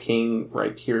 Nidoking,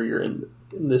 Rhyperior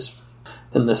in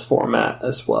this format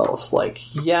as well. It's like,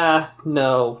 yeah,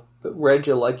 no, but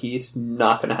Regieleki's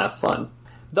not going to have fun.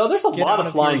 Though there's a lot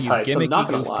of flying types, I'm not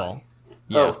going to lie.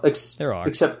 Yeah, there are.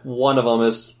 Except one of them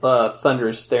is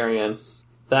Thunderous Therian.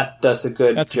 That does a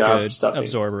good job stopping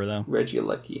absorber, though.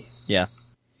 Regieleki. Yeah,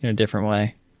 in a different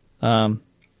way.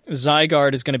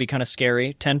 Zygarde is going to be kind of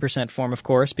scary. 10% form, of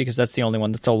course, because that's the only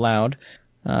one that's allowed.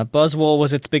 Buzzwole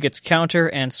was its biggest counter,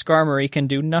 and Skarmory can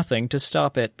do nothing to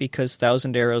stop it because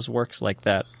Thousand Arrows works like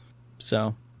that.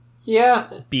 So, yeah,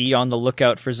 be on the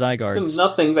lookout for Zygardes.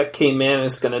 Nothing that came in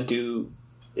is going to do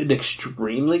an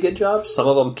extremely good job. Some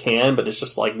of them can, but it's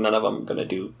just like none of them are going to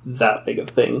do that big of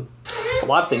a thing. A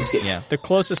lot of things get... Yeah, the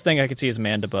closest thing I could see is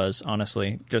Mandibuzz,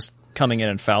 honestly. Just coming in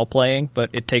and foul playing, but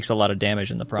it takes a lot of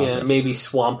damage in the process. Yeah, maybe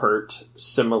Swampert,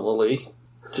 similarly.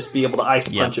 Just be able to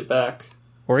Ice Punch it back.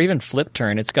 Or even Flip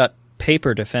Turn. It's got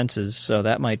paper defenses, so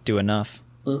that might do enough.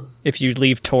 If you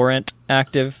leave Torrent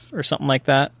active or something like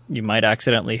that, you might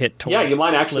accidentally hit Torrent. Yeah, you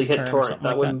might actually hit Torrent.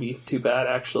 That wouldn't be too bad,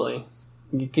 actually.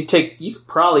 You could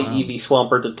probably EV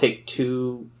Swampert to take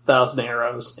 2,000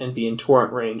 arrows and be in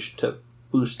Torrent range to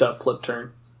boost up Flip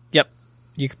Turn. Yep,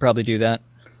 you could probably do that.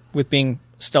 With being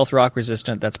Stealth Rock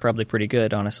resistant, that's probably pretty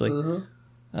good, honestly. Mm-hmm.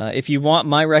 If you want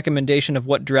my recommendation of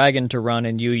what dragon to run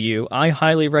in UU, I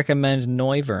highly recommend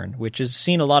Noivern, which has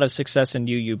seen a lot of success in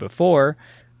UU before,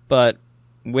 but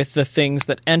with the things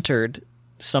that entered,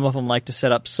 some of them like to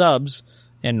set up subs,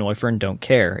 and Noivern don't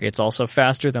care. It's also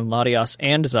faster than Latias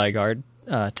and Zygarde,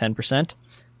 10%.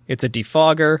 It's a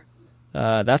defogger.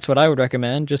 That's what I would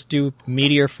recommend. Just do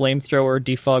Meteor, Flamethrower,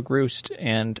 Defog Roost,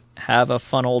 and have a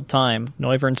fun old time.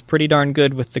 Noivern's pretty darn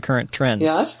good with the current trends.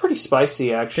 Yeah, that's pretty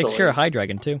spicy, actually. Takes care of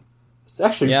Hydreigon, too. It's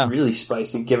actually really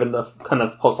spicy, given the kind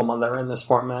of Pokemon that are in this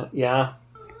format. Yeah.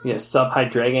 Yeah, Sub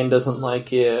Hydreigon doesn't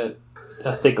like it.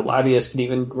 I think Latias can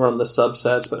even run the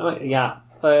subsets, but yeah.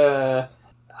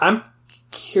 I'm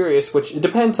curious it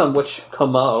depends on which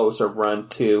Komos are run,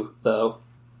 too, though.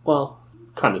 Well,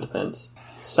 kind of depends.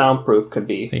 Soundproof could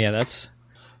be. Yeah, that's...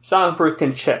 Soundproof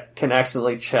can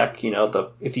accidentally check,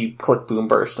 if you click Boom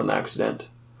Burst on accident.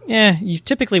 Yeah, you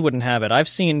typically wouldn't have it. I've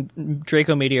seen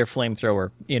Draco Meteor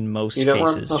Flamethrower in most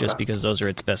cases, just because those are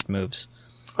its best moves.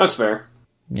 That's fair.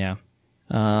 Yeah.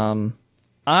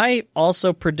 I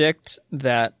also predict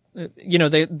that, they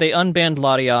unbanned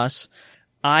Latias.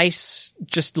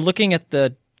 Just looking at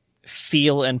the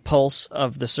feel and pulse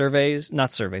of the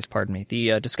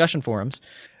the discussion forums,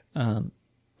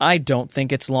 I don't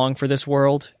think it's long for this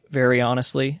world, very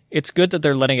honestly. It's good that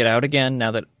they're letting it out again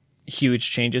now that huge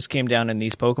changes came down in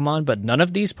these Pokemon, but none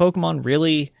of these Pokemon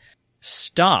really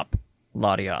stop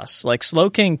Latias. Like,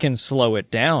 Slowking can slow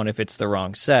it down if it's the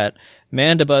wrong set.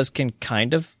 Mandibuzz can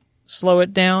kind of slow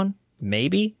it down,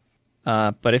 maybe.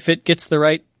 But if it gets the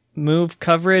right move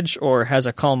coverage or has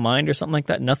a calm mind or something like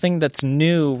that, nothing that's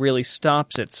new really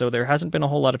stops it. So there hasn't been a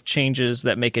whole lot of changes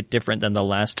that make it different than the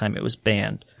last time it was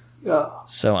banned. Yeah.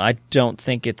 So I don't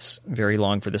think it's very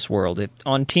long for this world.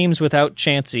 On teams without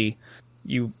Chansey,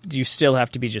 you still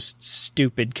have to be just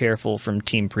stupid careful from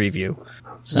team preview.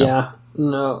 So.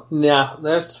 Yeah,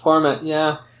 there's format.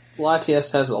 Yeah,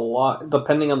 Latias has a lot.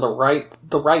 Depending on the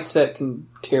right set can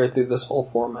tear through this whole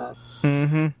format.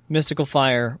 Mm-hmm. Mystical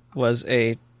Fire was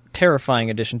a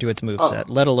terrifying addition to its moveset,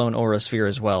 let alone Aura Sphere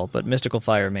as well, but Mystical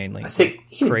Fire mainly. I think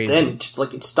even crazy. Then, just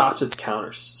it stops its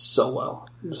counters so well.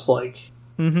 Just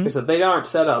because if they aren't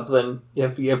set up, then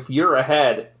if you're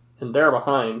ahead and they're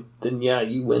behind, then yeah,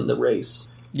 you win the race.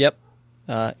 Yep.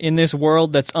 In this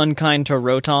world that's unkind to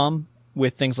Rotom,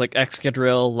 with things like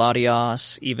Excadrill,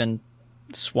 Latias, even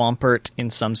Swampert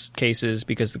in some cases,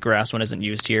 because the grass one isn't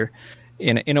used here,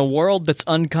 In a world that's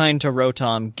unkind to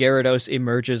Rotom, Gyarados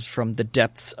emerges from the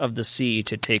depths of the sea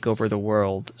to take over the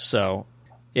world. So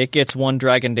it gets one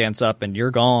Dragon Dance up and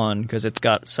you're gone because it's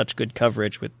got such good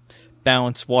coverage with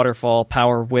Bounce, Waterfall,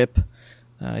 Power Whip.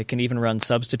 It can even run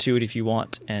Substitute if you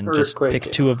want and just pick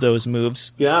two of those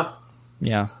moves. Yeah.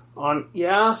 Yeah.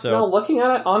 No, looking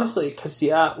at it, honestly, because,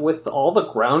 with all the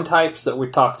ground types that we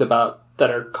talked about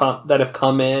that have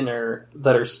come in or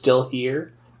that are still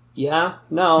here, I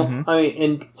mean,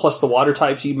 and plus the water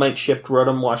types, you might shift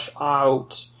Rotom Wash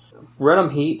out.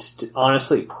 Rotom Heat's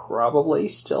honestly probably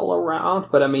still around,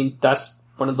 but I mean, that's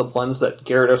one of the ones that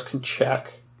Gyarados can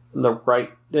check in the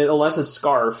right, unless it's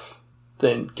Scarf,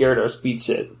 then Gyarados beats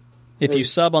it. If you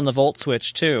sub on the Volt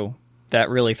Switch, too, that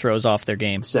really throws off their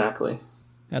game. Exactly.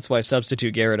 That's why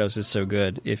Substitute Gyarados is so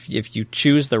good. If you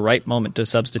choose the right moment to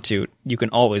substitute, you can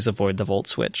always avoid the Volt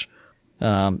Switch.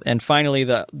 And finally,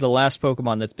 the last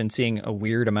Pokemon that's been seeing a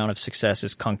weird amount of success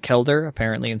is Conkeldurr.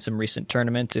 Apparently, in some recent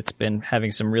tournaments, it's been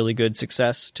having some really good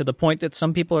success to the point that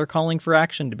some people are calling for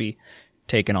action to be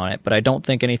taken on it. But I don't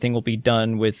think anything will be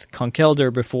done with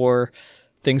Conkeldurr before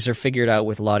things are figured out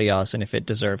with Latias and if it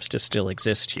deserves to still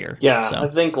exist here. Yeah, so. I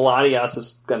think Latias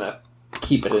is going to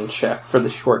keep it in check for the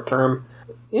short term.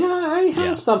 Yeah, it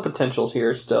has some potentials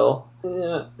here still.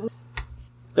 Yeah.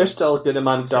 There's still a good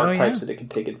amount of dark types that it can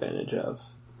take advantage of.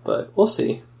 But we'll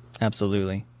see.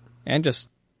 Absolutely. And just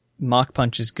Mach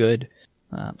Punch is good.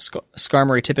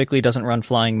 Skarmory typically doesn't run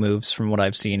flying moves from what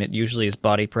I've seen. It usually is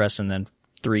Body Press and then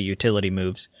 3 utility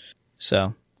moves.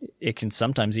 So it can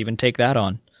sometimes even take that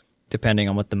on, depending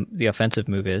on what the offensive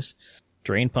move is.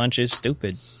 Drain Punch is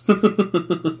stupid.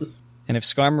 And if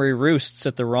Skarmory roosts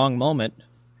at the wrong moment,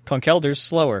 Conkeldurr's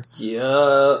slower.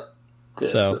 Yeah.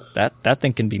 So that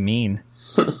thing can be mean.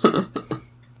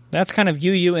 That's kind of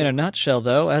UU in a nutshell,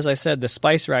 though. As I said, the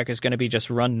Spice Rack is going to be just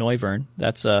run Noivern.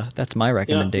 That's my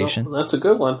recommendation. Yeah, that's a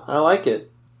good one. I like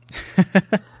it.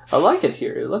 I like it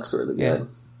here. It looks really good.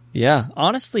 Yeah,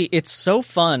 honestly, it's so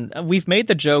fun. We've made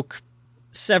the joke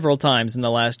several times in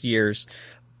the last years,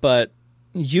 but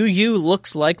UU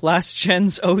looks like last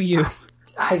gen's OU.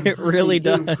 It really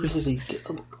does.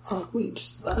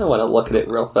 I want to look at it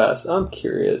real fast. I'm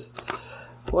curious.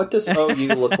 What does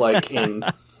OU look like in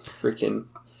freaking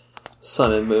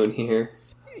Sun and Moon here?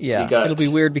 Yeah, it'll be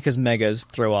weird because Megas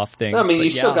throw off things. I mean,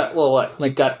 you still got,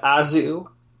 you've got Azu,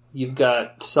 you've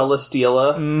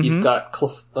Celesteela, you've got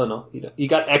you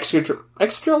got Excadrill.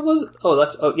 Excadrill was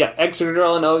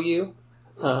Excadrill and OU.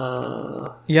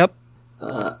 Yep.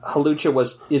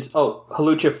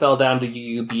 Hawlucha fell down to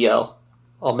UUBL.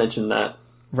 I'll mention that.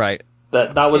 Right.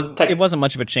 That was it wasn't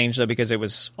much of a change though because it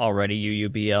was already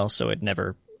UUBL, so it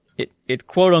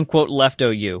quote unquote left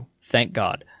OU. Thank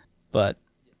God, but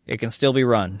it can still be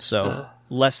run. So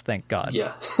less thank God.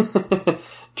 Yeah.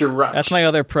 That's my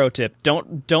other pro tip.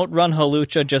 Don't run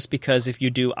Hawlucha just because if you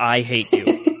do, I hate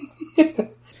you.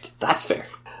 That's fair.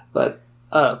 But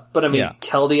I mean,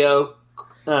 Keldeo,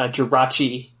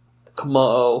 Jirachi,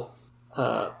 Kommo-o,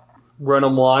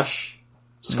 Rotom Wash,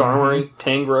 Skarmory,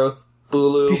 Tangrowth,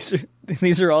 Bulu.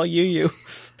 These are all UU.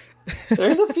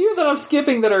 There's a few that I'm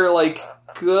skipping that are like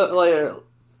good,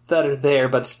 that are there,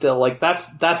 but still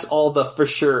that's all the for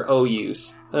sure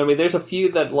OUs. I mean, there's a few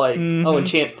that and I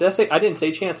didn't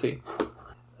say Chansey.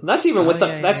 And that's even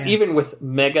even with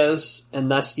Megas, and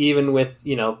that's even with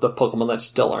the Pokemon that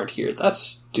still aren't here. That's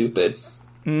stupid.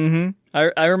 Mm-hmm.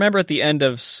 I remember at the end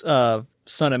of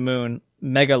Sun and Moon,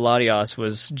 Mega Latias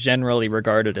was generally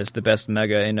regarded as the best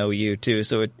Mega in OU too.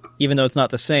 So even though it's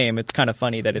not the same, it's kind of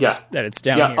funny that it's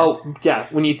down here. Oh yeah,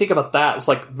 when you think about that, it's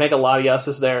like Mega Latias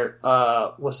is there.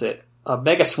 Was it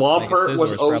Mega Swampert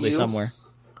was OU probably somewhere?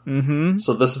 Mm-hmm.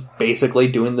 So this is basically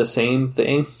doing the same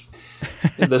thing.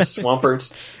 This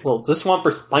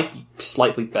Swampert might be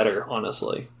slightly better,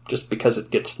 honestly, just because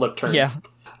it gets flip turned. Yeah,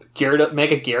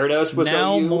 Mega Gyarados was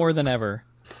now OU more than ever.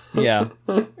 Yeah,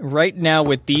 right now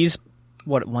with these.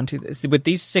 With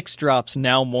these 6 drops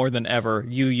now more than ever,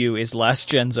 UU is last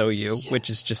gen's OU,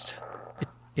 which is just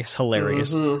it's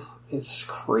hilarious. Mm-hmm. It's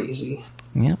crazy.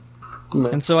 Yeah.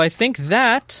 And so I think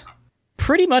that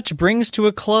pretty much brings to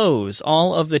a close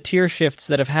all of the tier shifts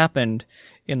that have happened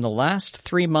in the last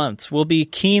 3 months. We'll be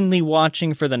keenly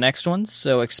watching for the next ones,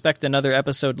 so expect another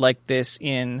episode like this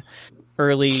in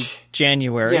early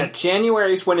January. Yeah,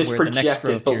 January is when it's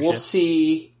projected, but we'll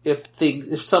see if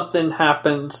something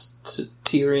happens to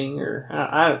tiering,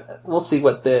 or we'll see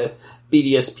what the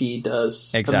BDSP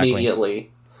does immediately.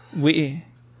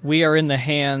 We are in the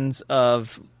hands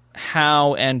of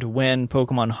how and when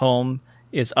Pokemon Home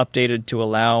is updated to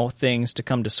allow things to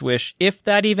come to Swish, if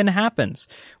that even happens.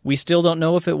 We still don't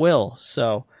know if it will,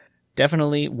 so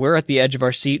definitely, we're at the edge of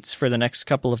our seats for the next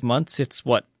couple of months. It's,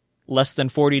 less than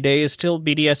 40 days till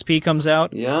BDSP comes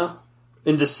out? Yeah.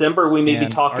 In December, we may be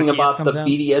talking Arceus about the out.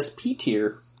 BDSP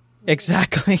tier.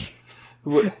 Exactly.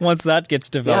 Once that gets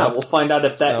developed. Yeah, we'll find out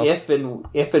if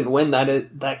and when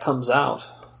that comes out.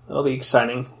 That'll be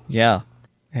exciting. Yeah.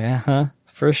 Yeah,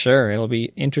 for sure. It'll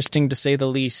be interesting to say the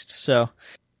least. So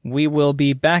we will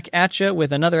be back at you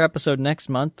with another episode next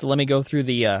month. Let me go through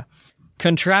the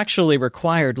contractually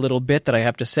required little bit that I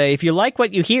have to say. If you like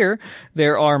what you hear,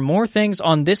 there are more things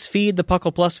on this feed, the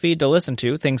Puckle Plus feed, to listen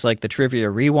to. Things like the Trivia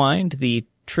Rewind, the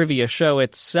Trivia Show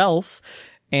itself,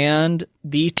 and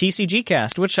the TCG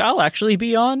Cast, which I'll actually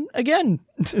be on again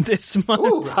this month.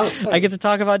 Ooh, how exciting. I get to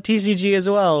talk about TCG as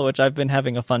well, which I've been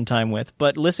having a fun time with.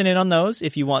 But listen in on those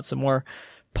if you want some more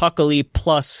Puckly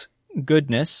Plus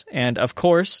goodness. And of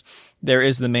course, there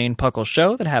is the main Puckle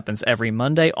show that happens every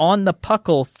Monday on the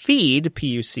Puckle feed,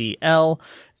 PUCL,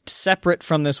 separate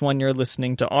from this one you're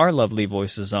listening to our lovely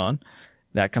voices on.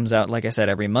 That comes out, like I said,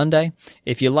 every Monday.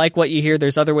 If you like what you hear,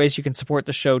 there's other ways you can support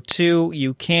the show too.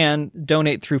 You can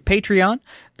donate through Patreon.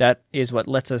 That is what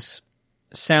lets us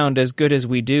sound as good as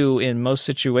we do in most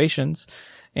situations.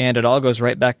 And it all goes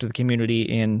right back to the community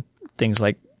in things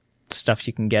like stuff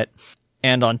you can get.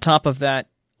 And on top of that,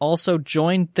 also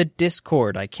join the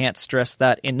Discord. I can't stress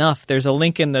that enough. There's a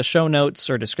link in the show notes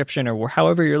or description or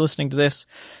however you're listening to this.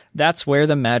 That's where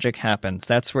the magic happens.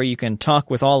 That's where you can talk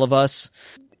with all of us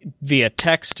via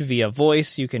text, via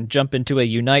voice. You can jump into a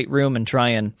Unite room and try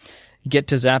and get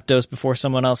to Zapdos before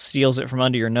someone else steals it from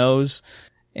under your nose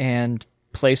and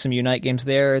play some Unite games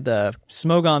there. The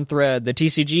Smogon thread, the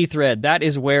TCG thread, that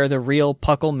is where the real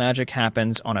Puckle magic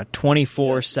happens on a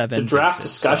 24/7 The draft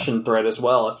basis. discussion thread as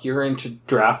well. If you're into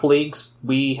draft leagues,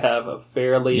 we have a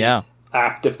fairly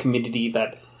active community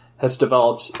that has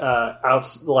developed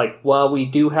we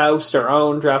do host our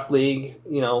own draft league,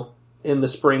 in the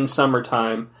spring,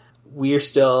 summertime. We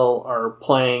are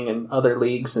playing in other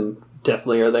leagues and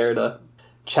definitely are there to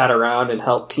chat around and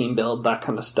help team build, that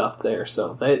kind of stuff there.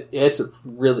 So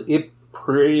it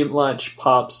pretty much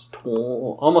pops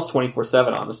almost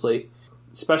 24/7, honestly,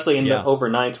 especially in the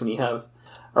overnights when you have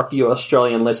our few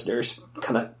Australian listeners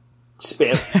kind of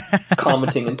spam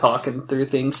commenting and talking through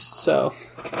things. So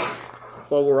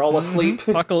while we're all asleep,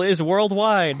 Puckle is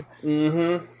worldwide.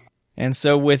 Mm-hmm. And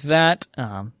so with that,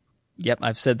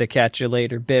 I've said the catch you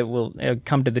later bit. We'll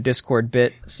come to the Discord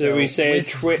bit. So we say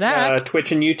Twitch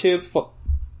and YouTube.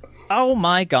 Oh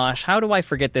my gosh, how do I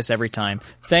forget this every time?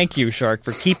 Thank you, Shark,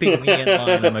 for keeping me in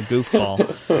line. I'm a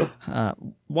goofball.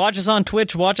 Watch us on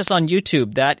Twitch, watch us on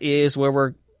YouTube. That is where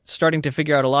we're starting to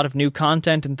figure out a lot of new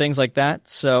content and things like that.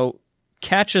 So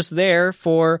catch us there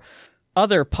for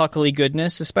other Puckly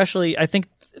goodness, especially I think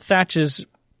Thatch is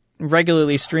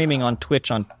regularly streaming on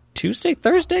Twitch on Tuesday,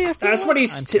 Thursday. That's what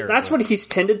he's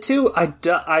tended to.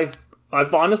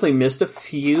 I've honestly missed a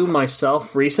few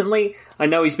myself recently. I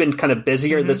know he's been kind of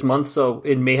busier this month, so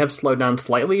it may have slowed down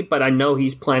slightly, but I know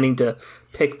he's planning to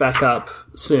pick back up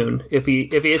soon. If he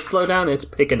is slowed down, it's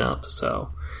picking up,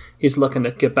 so he's looking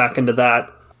to get back into that.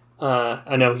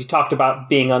 I know he talked about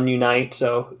being on Unite,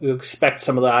 so we expect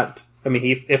some of that. I mean,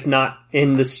 if not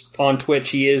on Twitch,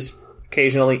 he is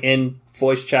occasionally in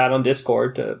voice chat on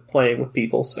Discord playing with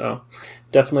people, so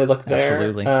definitely look there.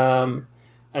 Absolutely.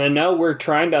 And I know we're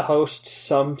trying to host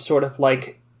some sort of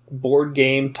board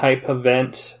game type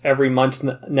event every month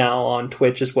now on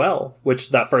Twitch as well,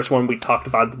 which that first one we talked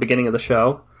about at the beginning of the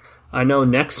show. I know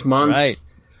next month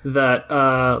that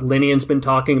Linian's been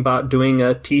talking about doing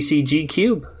a TCG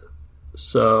Cube.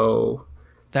 So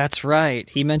that's right.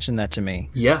 He mentioned that to me.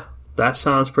 Yeah, that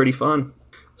sounds pretty fun.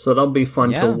 So that'll be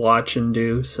fun to watch and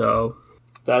do. So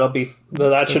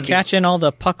should catch in all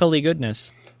the Puckly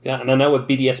goodness. Yeah, and I know with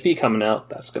BDSP coming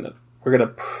out, we're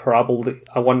gonna probably.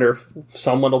 I wonder if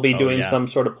someone will be doing some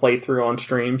sort of playthrough on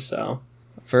stream. So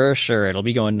for sure, it'll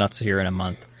be going nuts here in a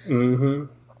month. Mm-hmm.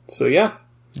 So yeah.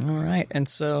 All right, and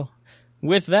so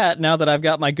with that, now that I've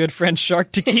got my good friend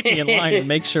Shark to keep me in line and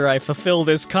make sure I fulfill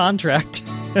this contract,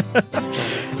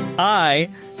 I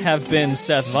have been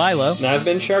Seth Vilo, and I've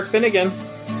been Shark Finnegan,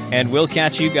 and we'll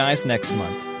catch you guys next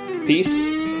month.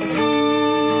 Peace.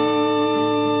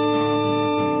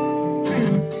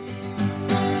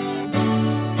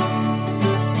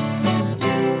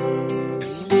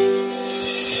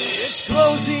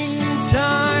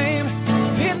 Time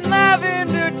in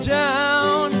Lavender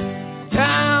Town.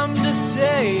 Time to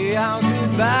say our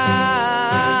goodbyes.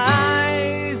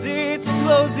 It's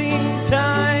closing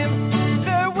time.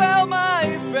 Farewell,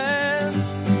 my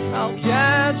friends. I'll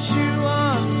catch you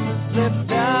on the flip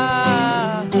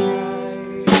side.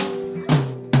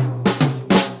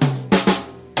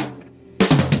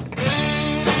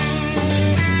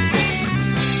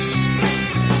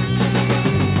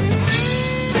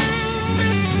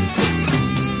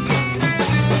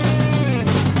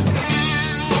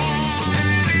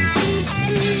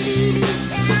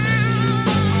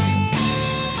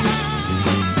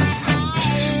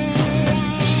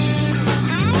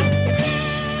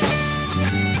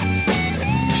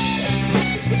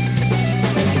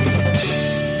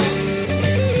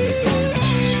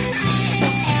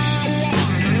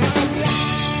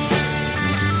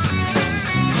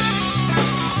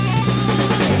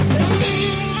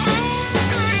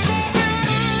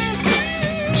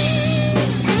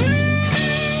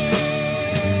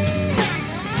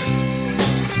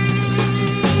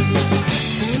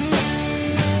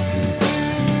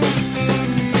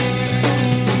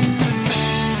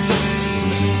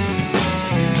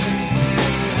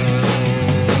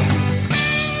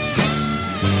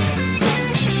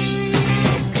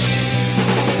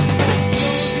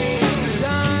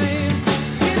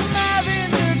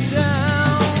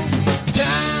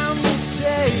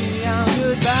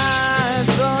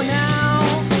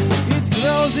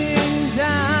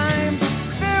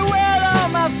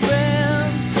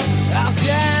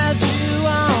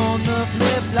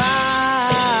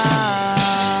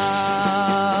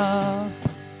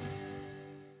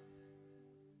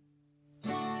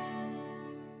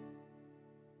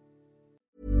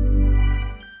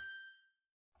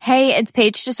 Hey, it's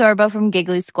Paige DeSorbo from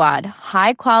Giggly Squad.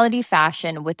 High quality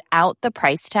fashion without the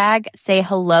price tag. Say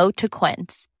hello to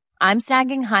Quince. I'm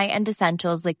snagging high-end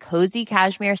essentials like cozy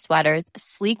cashmere sweaters,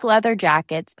 sleek leather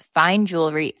jackets, fine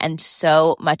jewelry, and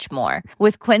so much more.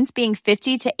 With Quince being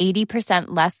 50 to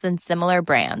 80% less than similar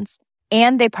brands.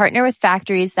 And they partner with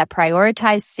factories that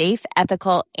prioritize safe,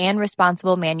 ethical, and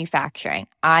responsible manufacturing.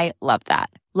 I love that.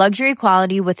 Luxury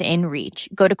quality within reach.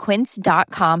 Go to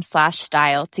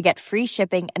quince.com/style to get free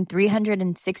shipping and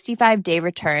 365-day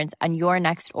returns on your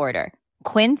next order.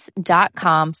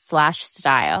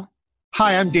 Quince.com/style.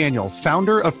 Hi, I'm Daniel,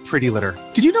 founder of Pretty Litter.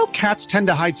 Did you know cats tend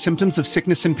to hide symptoms of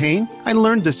sickness and pain? I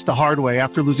learned this the hard way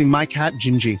after losing my cat,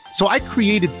 Gingy. So I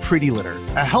created Pretty Litter,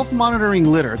 a health monitoring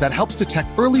litter that helps detect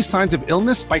early signs of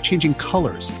illness by changing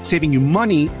colors, saving you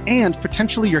money and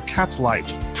potentially your cat's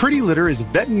life. Pretty Litter is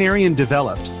veterinarian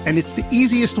developed, and it's the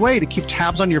easiest way to keep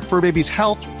tabs on your fur baby's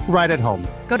health right at home.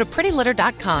 Go to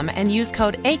prettylitter.com and use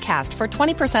code ACAST for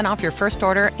 20% off your first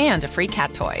order and a free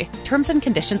cat toy. Terms and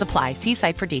conditions apply. See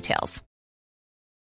site for details.